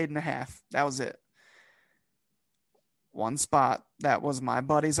 decade and a half. That was it. One spot that was my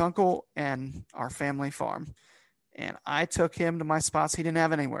buddy's uncle and our family farm. And I took him to my spots he didn't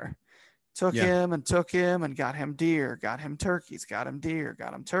have anywhere. Took him and got him deer, got him turkeys, got him deer,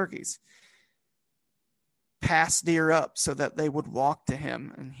 got him turkeys. Passed deer up so that they would walk to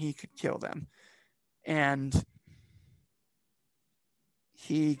him and he could kill them. And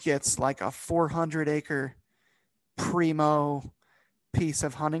he gets like a 400-acre primo piece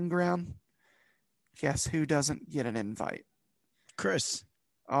of hunting ground. Guess who doesn't get an invite? Chris.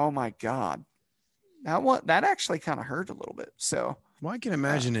 Oh my God. That actually kind of hurt a little bit. So well, I can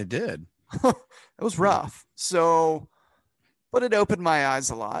imagine it did. It was rough. So, but it opened my eyes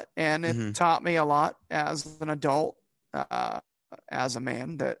a lot, and it taught me a lot as an adult, as a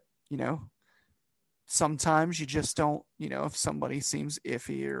man, that, you know, sometimes you just don't, you know, if somebody seems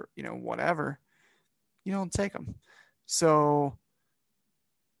iffy or, you know, whatever, you don't take them. So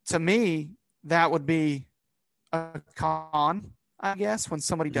to me, that would be a con, I guess, when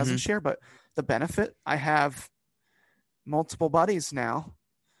somebody doesn't share. But the benefit, I have multiple buddies now,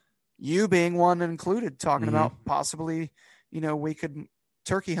 you being one included, talking about possibly, you know, we could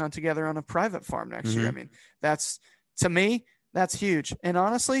turkey hunt together on a private farm next year. I mean, that's, to me, that's huge. And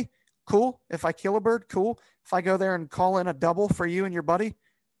honestly, cool. If I kill a bird, cool. If I go there and call in a double for you and your buddy,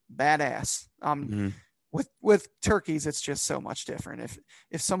 badass. With turkeys, it's just so much different.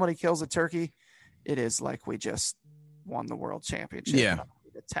 If somebody kills a turkey, it is like we just won the world championship. Yeah.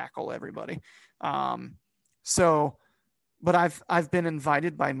 To tackle everybody. So, but I've been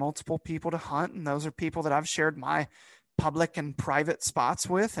invited by multiple people to hunt, and those are people that I've shared my public and private spots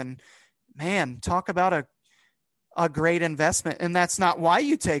with. And man, talk about a great investment. And that's not why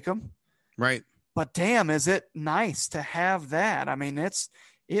you take them. Right. But damn, is it nice to have that? I mean,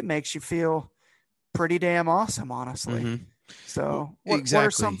 it makes you feel pretty damn awesome, honestly. So what are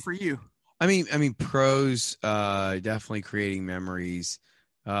some for you? I mean, pros, definitely creating memories,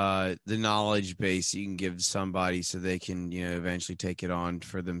 the knowledge base you can give somebody so they can, you know, eventually take it on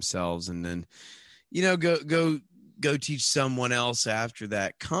for themselves, and then, you know, go teach someone else after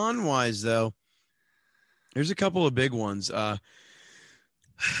that. Con wise though, there's a couple of big ones. I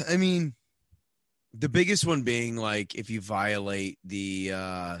mean, the biggest one being, like, if you violate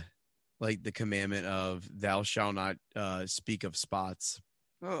the like the commandment of thou shalt not speak of spots.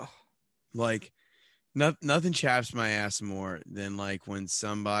 Ugh. Like, nothing chaps my ass more than, like, when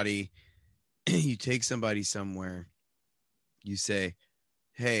somebody you take somebody somewhere, you say,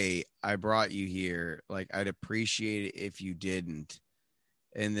 hey, I brought you here, like, I'd appreciate it if you didn't,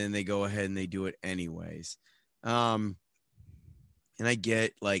 and then they go ahead and they do it anyways. And I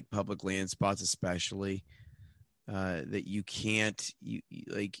get, like, public land spots especially, that you can't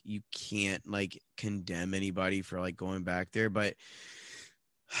condemn anybody for, like, going back there. But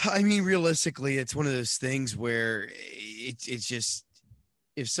I mean, realistically, it's one of those things where it's just,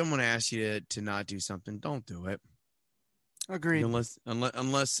 if someone asks you to not do something, don't do it. Agreed. Unless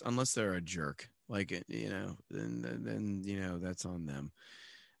they're a jerk, like, you know, then you know, that's on them.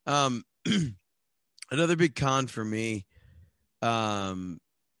 Another big con for me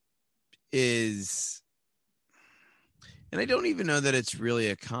is, and I don't even know that it's really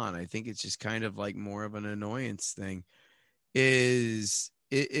a con, I think it's just kind of like more of an annoyance thing, is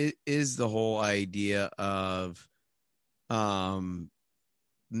the whole idea of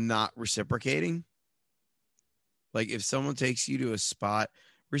not reciprocating. Like, if someone takes you to a spot,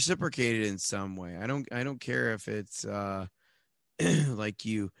 reciprocate it in some way. I don't care if it's like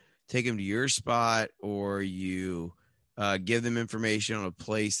you take them to your spot, or you give them information on a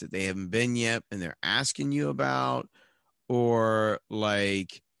place that they haven't been yet and they're asking you about, or,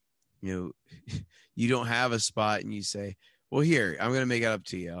 like, you know, you don't have a spot and you say, well, here, I'm going to make it up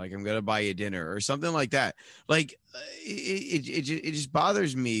to you. Like, I'm going to buy you dinner or something like that. Like, it just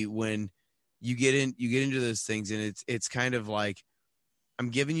bothers me when you get into those things, and it's kind of like, I'm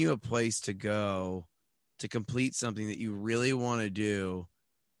giving you a place to go to complete something that you really want to do,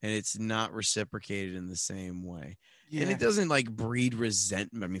 and it's not reciprocated in the same way. Yeah. And it doesn't, like, breed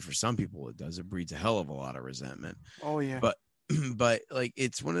resentment. I mean, for some people it does. It breeds a hell of a lot of resentment. Oh yeah. But like,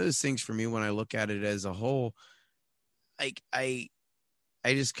 it's one of those things for me, when I look at it as a whole, like, I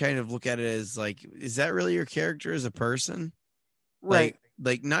just kind of look at it as, like, is that really your character as a person? Right.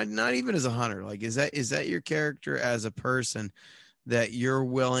 Like not even as a hunter. Like, is that your character as a person, that you're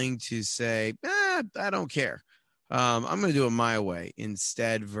willing to say, I don't care. I'm going to do it my way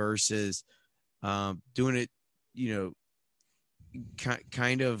instead, versus doing it, you know,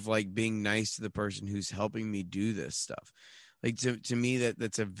 kind of like being nice to the person who's helping me do this stuff. Like to me,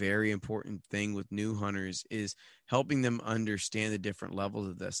 that's a very important thing with new hunters is helping them understand the different levels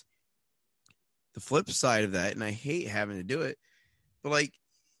of this. The flip side of that, and I hate having to do it, but like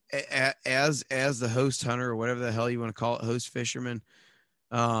as the host hunter or whatever the hell you want to call it, host fisherman,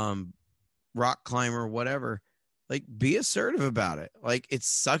 rock climber, whatever, like be assertive about it. Like it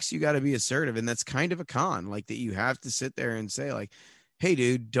sucks. You got to be assertive. And that's kind of a con, like that you have to sit there and say like, hey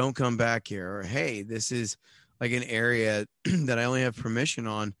dude, don't come back here. Or, hey, this is like an area that I only have permission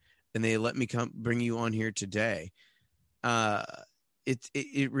on and they let me come bring you on here today.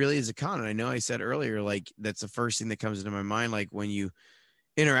 It really is a con. And I know I said earlier, like that's the first thing that comes into my mind, like when you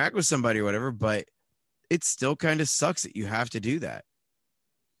interact with somebody or whatever, but it still kind of sucks that you have to do that.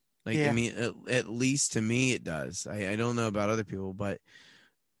 Like, yeah. I mean, at least to me, it does. I don't know about other people, but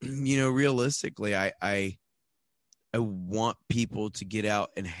you know, realistically, I want people to get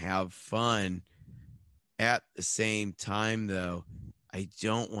out and have fun. At the same time, though, I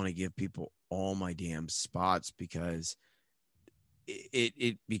don't want to give people all my damn spots because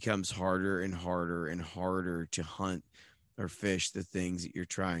it becomes harder and harder and harder to hunt or fish the things that you're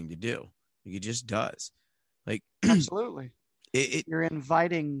trying to do. It just does. Like, absolutely. You're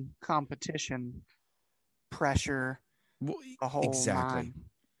inviting competition, pressure, well, the whole exactly. nine.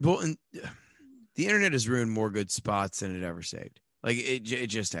 Well, and the internet has ruined more good spots than it ever saved. Like it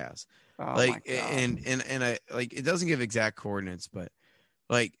just has. Oh like, my God. and I like it doesn't give exact coordinates, but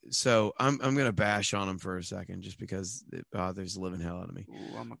like so I'm gonna bash on him for a second just because it bothers the living hell out of me.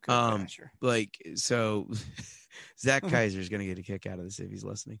 Ooh, I'm a good basher. Like so, Zach Kaiser's gonna get a kick out of this if he's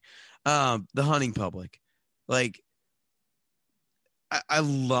listening. The hunting public, like. I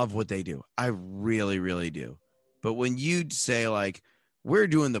love what they do. I really, really do. But when you say like, we're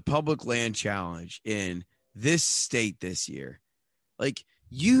doing the public land challenge in this state this year, like,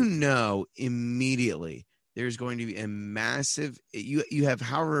 you know, immediately there's going to be a massive, you have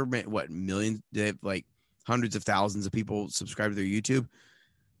however, what millions, they have like hundreds of thousands of people subscribe to their YouTube.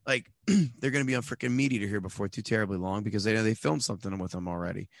 Like they're going to be on freaking Meat Eater here before too terribly long because they know they filmed something with them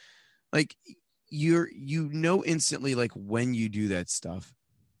already. Like, you know instantly, like when you do that stuff,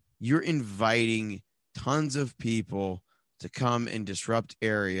 you're inviting tons of people to come and disrupt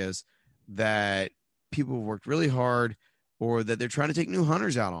areas that people have worked really hard or that they're trying to take new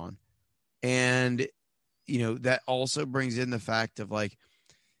hunters out on. And, you know, that also brings in the fact of like,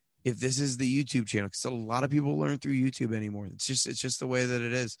 if this is the YouTube channel, because a lot of people learn through YouTube anymore. It's just the way that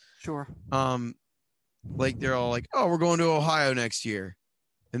it is. Sure. Like they're all like, oh, we're going to Ohio next year.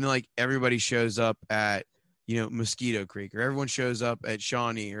 And then like everybody shows up at, you know, Mosquito Creek, or everyone shows up at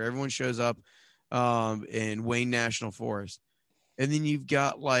Shawnee, or everyone shows up in Wayne National Forest. And then you've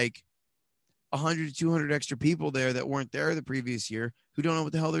got like 100 to 200 extra people there that weren't there the previous year who don't know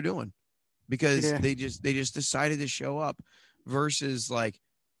what the hell they're doing because they just decided to show up versus like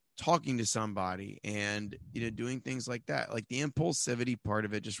talking to somebody and, you know, doing things like that. Like the impulsivity part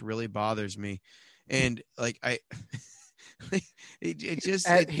of it just really bothers me. And like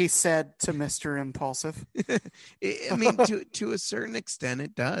he said to Mr. Impulsive. I mean, to a certain extent,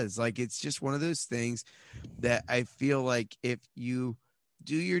 it does. Like, it's just one of those things that I feel like if you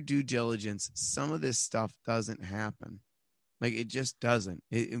do your due diligence, some of this stuff doesn't happen. Like, it just doesn't.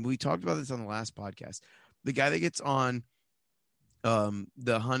 And we talked about this on the last podcast. The guy that gets on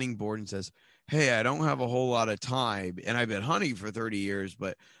the hunting board and says, hey, I don't have a whole lot of time and I've been hunting for 30 years,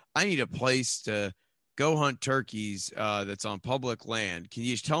 but I need a place to go hunt turkeys that's on public land. Can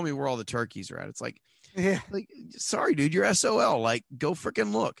you just tell me where all the turkeys are at? It's like, yeah, like, sorry, dude, you're SOL. Like, go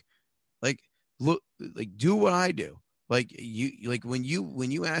freaking look. Like, do what I do. Like when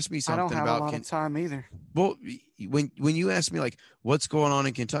you ask me something I don't have about a lot of time either. Well, when you ask me like what's going on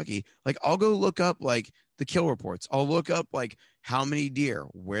in Kentucky, like I'll go look up like the kill reports. I'll look up like how many deer,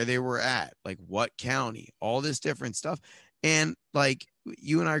 where they were at, like what county, all this different stuff. And like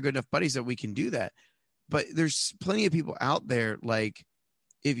you and I are good enough buddies that we can do that. But there's plenty of people out there. Like,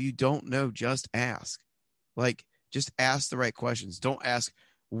 if you don't know, just ask. Like, just ask the right questions. Don't ask,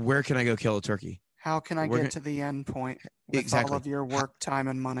 where can I go kill a turkey? How can I get to the end point with exactly. all of your work, time,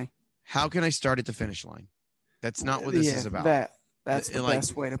 and money? How can I start at the finish line? That's not what this is about. That's the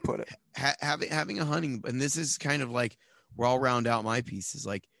best way to put it. Having a hunting, and this is kind of like where I'll round out my pieces.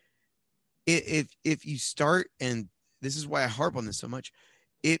 Like, if you start, and this is why I harp on this so much,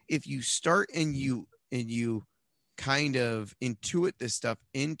 if you start and you kind of intuit this stuff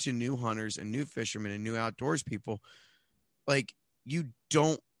into new hunters and new fishermen and new outdoors people, like you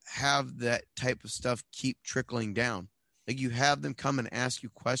don't have that type of stuff keep trickling down. Like you have them come and ask you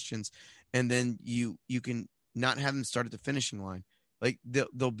questions, and then you can not have them start at the finishing line. Like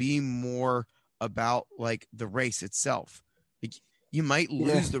they'll be more about like the race itself. Like, you might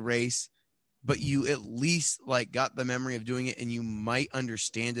lose the race, but you at least like got the memory of doing it, and you might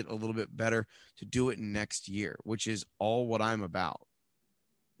understand it a little bit better to do it next year, which is all what I'm about.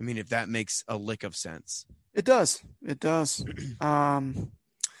 I mean, if that makes a lick of sense. It does. It does.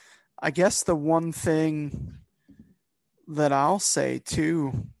 I guess the one thing that I'll say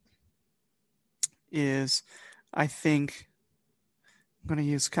too is I think I'm going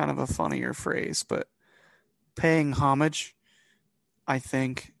to use kind of a funnier phrase, but paying homage, I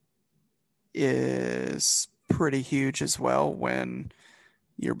think, is pretty huge as well when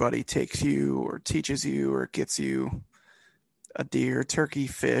your buddy takes you or teaches you or gets you a deer, turkey,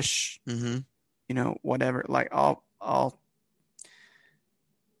 fish, whatever. Like I'll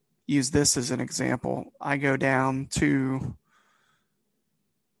use this as an example. I go down to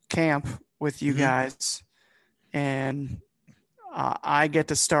camp with you guys, and I get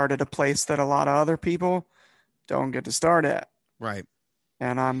to start at a place that a lot of other people don't get to start at. Right.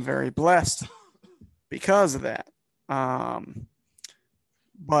 And I'm very blessed because of that. But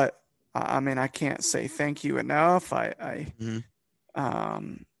I mean, I can't say thank you enough. And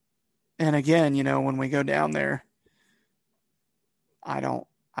again, when we go down there, I don't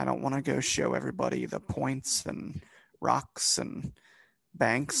want to go show everybody the points and rocks and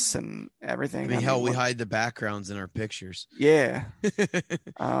banks and everything. I mean, we hide the backgrounds in our pictures. Yeah.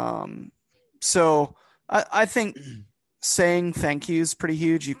 So I think saying thank you is pretty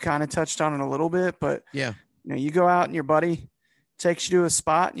huge. You kind of touched on it a little bit, but yeah, you go out and your buddy takes you to a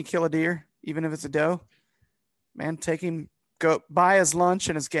spot and you kill a deer, even if it's a doe, man, take him, go buy his lunch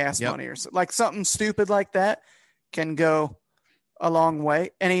and his gas money or like something stupid like that can go a long way.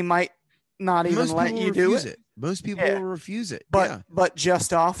 And he might not even let you do it. Most people will refuse it. But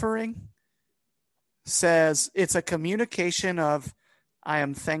just offering says it's a communication of, I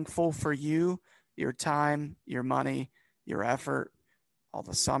am thankful for you, your time, your money, your effort, all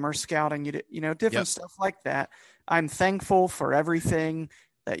the summer scouting, different stuff like that. I'm thankful for everything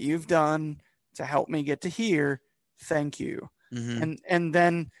that you've done to help me get to here. Thank you. And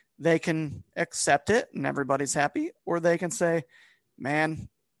then they can accept it and everybody's happy, or they can say, man,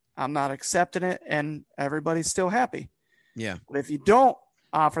 I'm not accepting it, and everybody's still happy. Yeah. But if you don't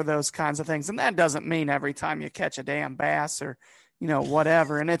offer those kinds of things, and that doesn't mean every time you catch a damn bass or,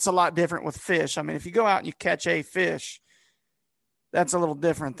 whatever. And it's a lot different with fish. I mean, if you go out and you catch a fish, that's a little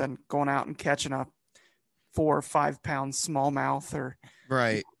different than going out and catching a 4 or 5 pound smallmouth or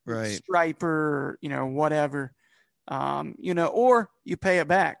striper, or, whatever, or you pay it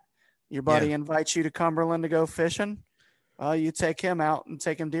back. Your buddy invites you to Cumberland to go fishing. You take him out and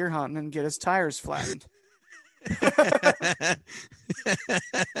take him deer hunting and get his tires flattened.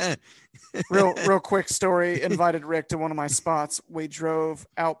 real quick story. Invited Rick to one of my spots. We drove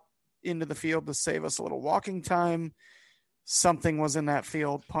out into the field to save us a little walking time. Something was in that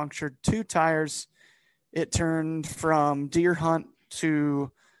field, punctured 2 tires. It turned from deer hunt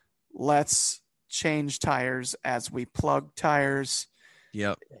to let's change tires as we plug tires.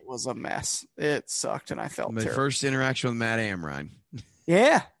 Yep. It was a mess. It sucked, and I felt terrible. My first interaction with Matt Amrine.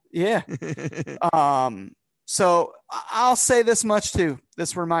 Yeah. So I'll say this much too.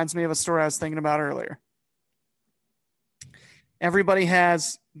 This reminds me of a story I was thinking about earlier. Everybody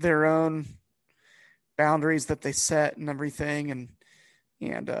has their own boundaries that they set and everything.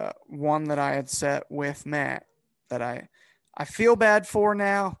 And one that I had set with Matt that I feel bad for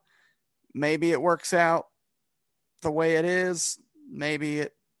now. Maybe it works out the way it is. Maybe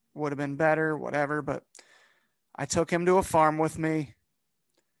it would have been better, whatever. But I took him to a farm with me.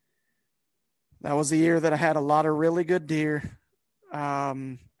 That was the year that I had a lot of really good deer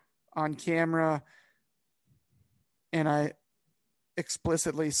on camera. And I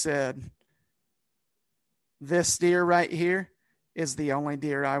explicitly said, this deer right here is the only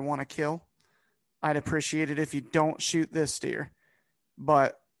deer I want to kill. I'd appreciate it if you don't shoot this deer,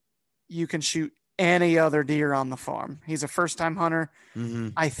 but you can shoot any other deer on the farm. He's a first-time hunter.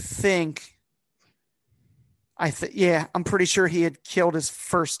 I'm pretty sure he had killed his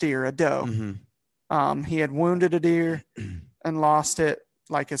first deer, a doe. He had wounded a deer and lost it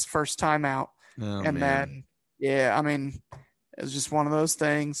like his first time out. Then, it was just one of those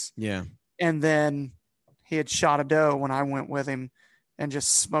things. Yeah. And then he had shot a doe when I went with him and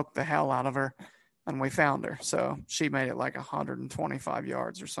just smoked the hell out of her, and we found her. So she made it like 125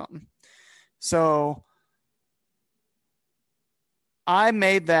 yards or something. So I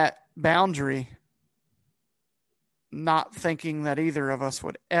made that boundary not thinking that either of us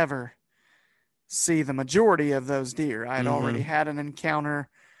would ever see the majority of those deer. I had already had an encounter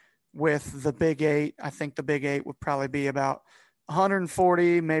with the Big 8. I think the Big 8 would probably be about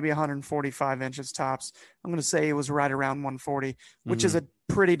 140, maybe 145 inches tops. I'm going to say it was right around 140, which is a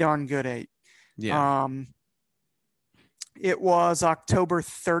pretty darn good 8. Yeah. It was October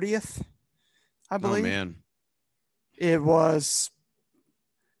 30th, I believe. Oh, man. It was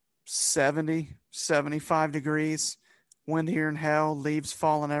 70, 75 degrees, windier than hell, leaves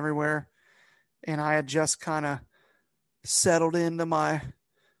falling everywhere. And I had just kind of settled into my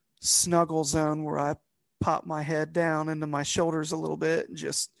snuggle zone where I pop my head down into my shoulders a little bit and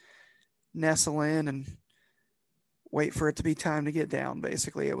just nestle in and wait for it to be time to get down.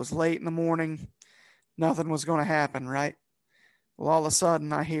 Basically, it was late in the morning. Nothing was going to happen, right? Well, all of a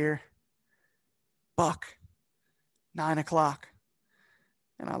sudden I hear Buck, 9 o'clock.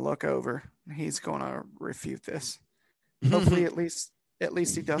 And I look over and he's going to refute this. Hopefully at least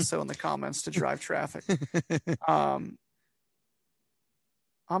he does so in the comments to drive traffic. I'm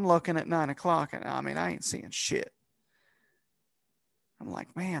looking at 9 o'clock and I ain't seeing shit. I'm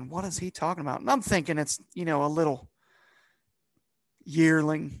like, man, what is he talking about? And I'm thinking it's, a little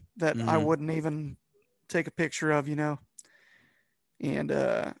yearling that I wouldn't even take a picture of, And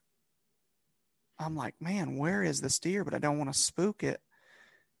I'm like, man, where is this deer? But I don't want to spook it.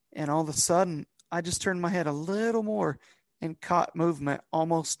 And all of a sudden, I just turned my head a little more and caught movement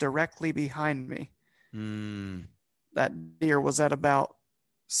almost directly behind me. That deer was at about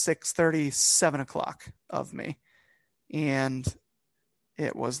 6:30, 7 o'clock of me. And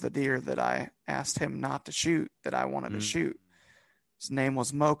it was the deer that I asked him not to shoot that I wanted to shoot. His name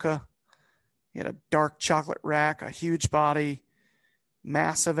was Mocha. He had a dark chocolate rack, a huge body,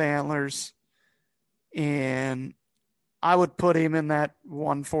 massive antlers. And I would put him in that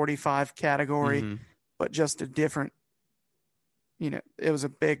 145 category, but just a different, it was a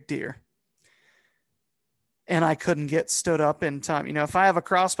big deer. And I couldn't get stood up in time. If I have a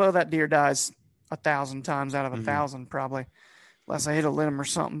crossbow, that deer dies 1,000 times out of 1,000 probably, unless I hit a limb or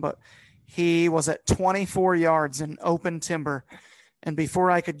something. But he was at 24 yards in open timber. And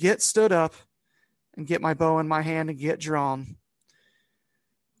before I could get stood up and get my bow in my hand and get drawn,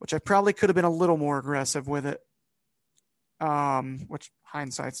 which I probably could have been a little more aggressive with it, which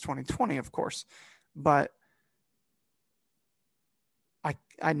hindsight's 2020, of course, but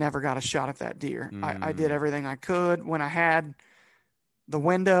I never got a shot at that deer. I did everything I could. When I had the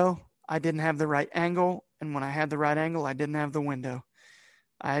window, I didn't have the right angle, and when I had the right angle, I didn't have the window.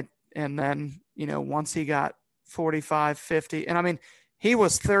 And then, once he got 45, 50, and he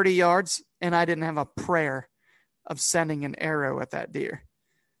was 30 yards, and I didn't have a prayer of sending an arrow at that deer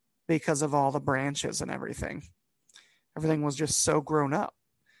because of all the branches and everything. Everything was just so grown up.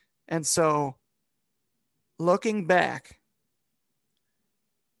 And so looking back,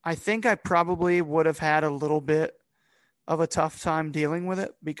 I think I probably would have had a little bit of a tough time dealing with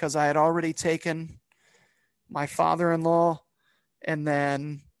it because I had already taken my father-in-law and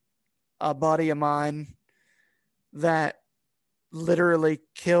then a buddy of mine that literally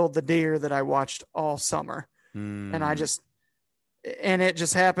killed the deer that I watched all summer. And it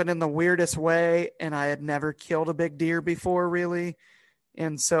just happened in the weirdest way. And I had never killed a big deer before, really.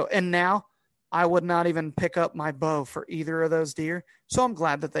 And now I would not even pick up my bow for either of those deer. So I'm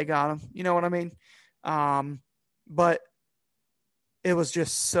glad that they got them. You know what I mean? But it was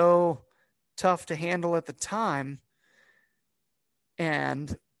just so tough to handle at the time.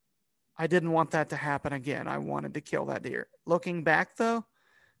 And I didn't want that to happen again. I wanted to kill that deer. Looking back though,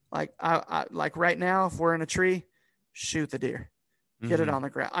 like like right now, if we're in a tree, shoot the deer. Get it on the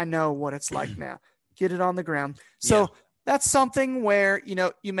ground. I know what it's like now. Get it on the ground. So that's something where,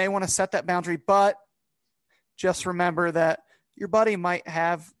 you may want to set that boundary, but just remember that your buddy might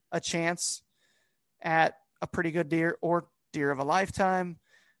have a chance at a pretty good deer or deer of a lifetime.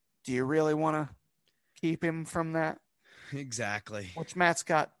 Do you really want to keep him from that? Exactly. Which Matt's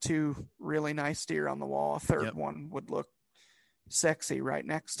got 2 really nice deer on the wall. A third one would look sexy right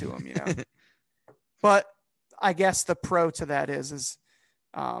next to him, But I guess the pro to that is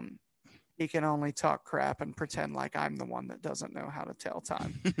he can only talk crap and pretend like I'm the one that doesn't know how to tell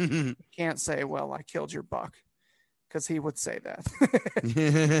time. He can't say, well, I killed your buck, because he would say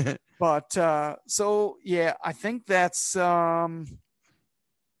that. But so, yeah, I think that's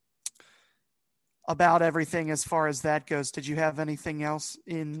about everything as far as that goes. Did you have anything else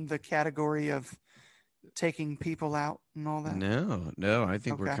in the category of taking people out and all that? No. I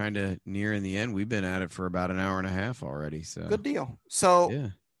think we're kind of nearing the end. We've been at it for about an hour and a half already. So good deal. So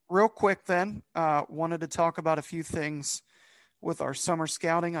real quick then, wanted to talk about a few things with our summer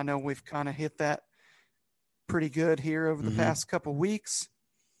scouting. I know we've kind of hit that pretty good here over the past couple weeks.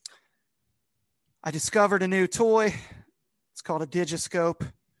 I discovered a new toy. It's called a Digiscope.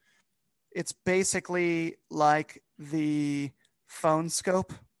 It's basically like the phone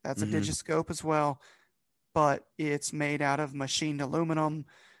scope. That's a Mhm. digiscope as well, but it's made out of machined aluminum,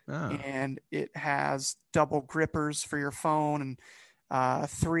 Oh. and it has double grippers for your phone and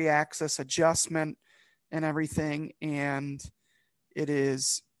 3-axis adjustment and everything. And it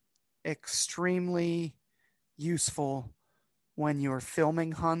is extremely useful when you're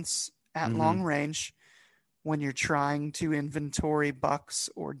filming hunts at long Mhm. range, when you're trying to inventory bucks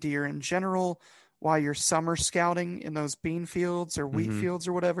or deer in general while you're summer scouting in those bean fields or wheat Mhm. fields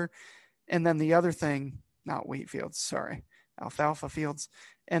or whatever. And then the other thing, not wheat fields, sorry, alfalfa fields.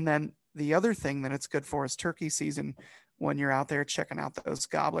 And then the other thing that it's good for is turkey season when you're out there checking out those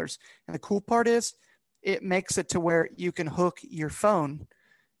gobblers. And the cool part is it makes it to where you can hook your phone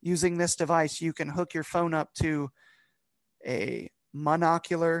using this device. You can hook your phone up to a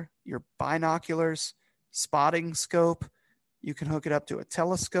monocular, your binoculars, spotting scope. You can hook it up to a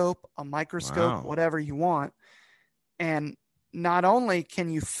telescope, a microscope, Wow. whatever you want. And not only can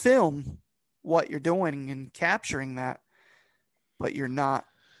you film what you're doing and capturing that, but you're not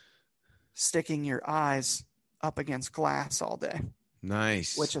sticking your eyes up against glass all day, which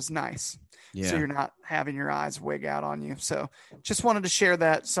Nice. is nice. So Yeah. you're not having your eyes wig out on you. So just wanted to share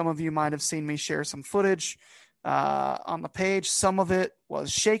that. Some of you might have seen me share some footage on the page. Some of it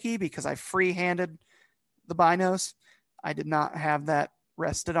was shaky because I free-handed the binos. I did not have that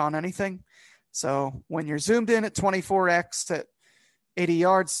rested on anything. So when you're zoomed in at 24x at 80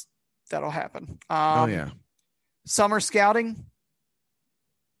 yards, that'll happen. Oh yeah. Summer scouting,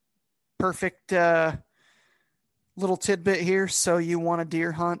 perfect little tidbit here. So you want a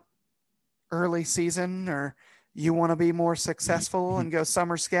deer hunt early season, or you want to be more successful and go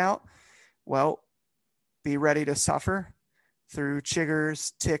summer scout? Well, be ready to suffer through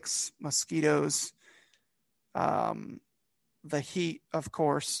chiggers, ticks, mosquitoes, the heat, of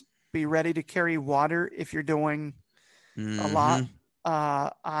course. Be ready to carry water if you're doing a lot.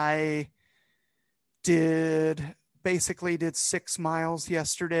 Mhm. I basically did 6 miles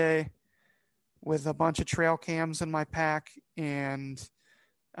yesterday with a bunch of trail cams in my pack and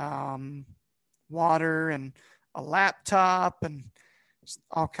water and a laptop and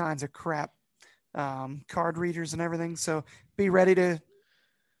all kinds of crap, card readers and everything. So be ready to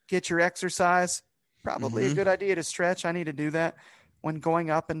get your exercise. Probably a Mhm. good idea to stretch. I need to do that when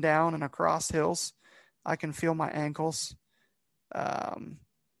going up and down and across hills. I can feel my ankles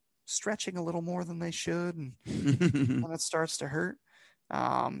stretching a little more than they should, and when it starts to hurt.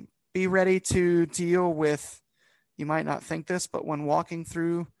 Be ready to deal with, you might not think this, but when walking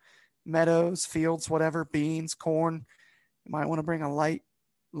through meadows, fields, whatever, beans, corn, you might want to bring a light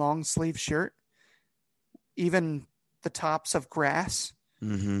long sleeve shirt. Even the tops of grass,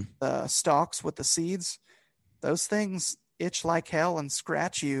 Mhm. the stalks with the seeds, those things itch like hell and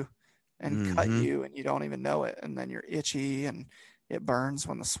scratch you and cut Mhm. you, and you don't even know it. And then you're itchy and it burns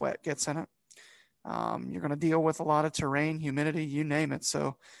when the sweat gets in it. You're going to deal with a lot of terrain, humidity, you name it.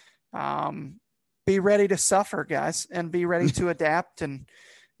 So be ready to suffer, guys, and be ready to adapt and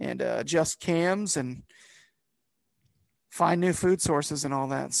adjust cams and find new food sources and all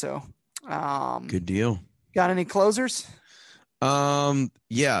that. So Good deal. got any closers?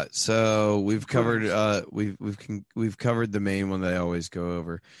 Yeah, so we've covered Closers. we've covered the main one that I always go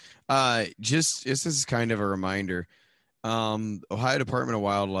over. Just as kind of a reminder, Ohio Department of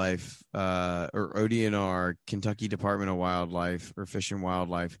Wildlife, or ODNR, Kentucky Department of Wildlife or Fish and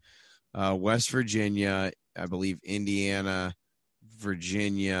Wildlife, West Virginia, I believe Indiana,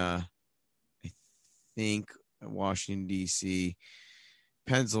 Virginia, I think Washington D.C.,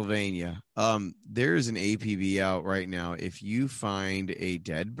 Pennsylvania. There's an APB out right now. If you find a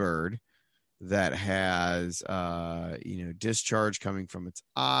dead bird that has discharge coming from its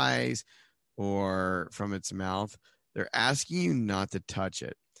eyes or from its mouth, they're asking you not to touch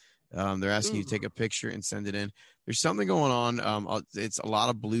it. They're asking you to take a picture and send it in. There's something going on. It's a lot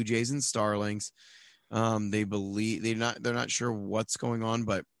of blue jays and starlings. They believe they're not sure what's going on,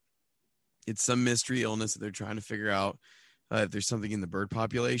 but it's some mystery illness that they're trying to figure out if there's something in the bird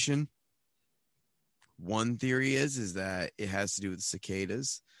population. One theory is that it has to do with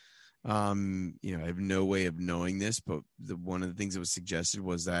cicadas. I have no way of knowing this, but one of the things that was suggested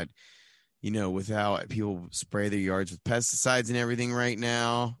was that, with how people spray their yards with pesticides and everything right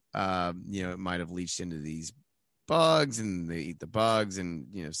now, it might have leached into these bugs and they eat the bugs and,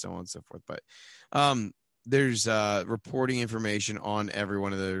 so on and so forth. But there's reporting information on every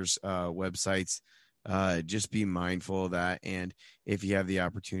one of those websites. Just be mindful of that. And if you have the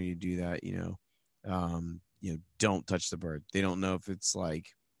opportunity to do that, don't touch the bird. They don't know if it's like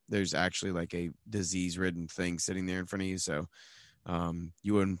there's actually like a disease ridden thing sitting there in front of you. So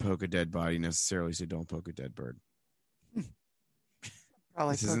you wouldn't poke a dead body necessarily. So don't poke a dead bird.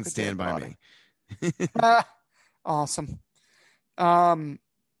 Probably This isn't Stand By Me. Awesome. I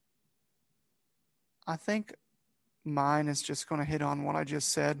think mine is just going to hit on what I just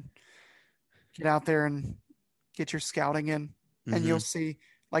said. Get out there and get your scouting in, and you'll see,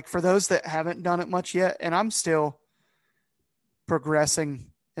 like, for those that haven't done it much yet, and I'm still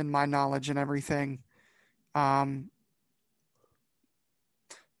progressing in my knowledge and everything. I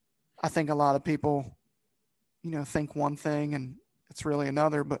think a lot of people, think one thing and it's really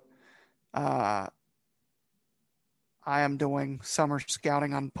another, but I am doing summer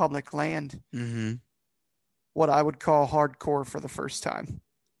scouting on public land, what I would call hardcore for the first time.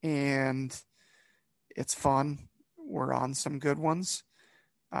 And it's fun. We're on some good ones.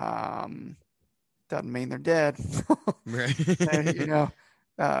 Doesn't mean they're dead. Right.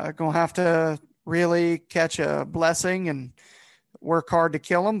 Gonna have to really catch a blessing and work hard to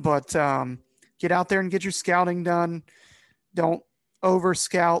kill them. But get out there and get your scouting done. Don't over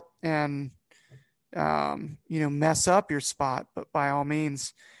scout and mess up your spot. But by all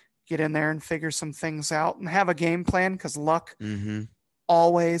means, get in there and figure some things out and have a game plan, because luck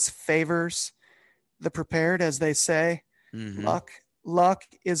always favors the prepared, as they say. Luck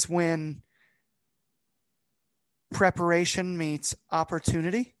is when preparation meets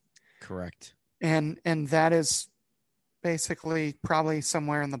opportunity. Correct. And that is basically probably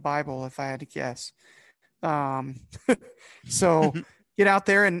somewhere in the Bible, if I had to guess. So get out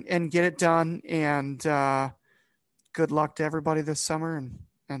there and get it done. And good luck to everybody this summer,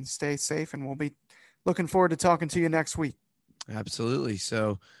 and stay safe. And we'll be looking forward to talking to you next week. Absolutely.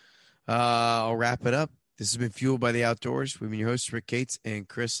 So I'll wrap it up. This has been Fueled by the Outdoors. We've been your hosts, Rick Cates and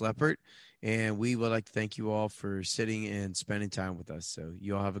Chris Leppert. And we would like to thank you all for sitting and spending time with us. So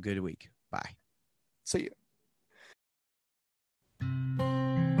you all have a good week. Bye. See you.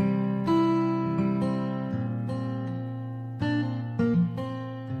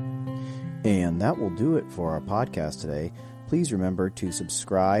 And that will do it for our podcast today. Please remember to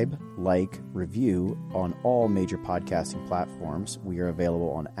subscribe, like, review on all major podcasting platforms. We are available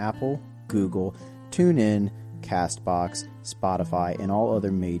on Apple, Google, TuneIn, CastBox, Spotify, and all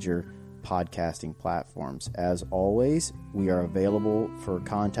other major podcasting platforms. As always, we are available for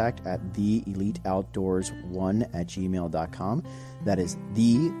contact at theeliteoutdoors1@gmail.com. That is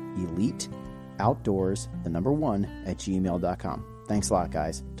theeliteoutdoors1@gmail.com. Thanks a lot,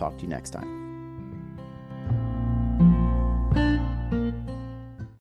 guys. Talk to you next time.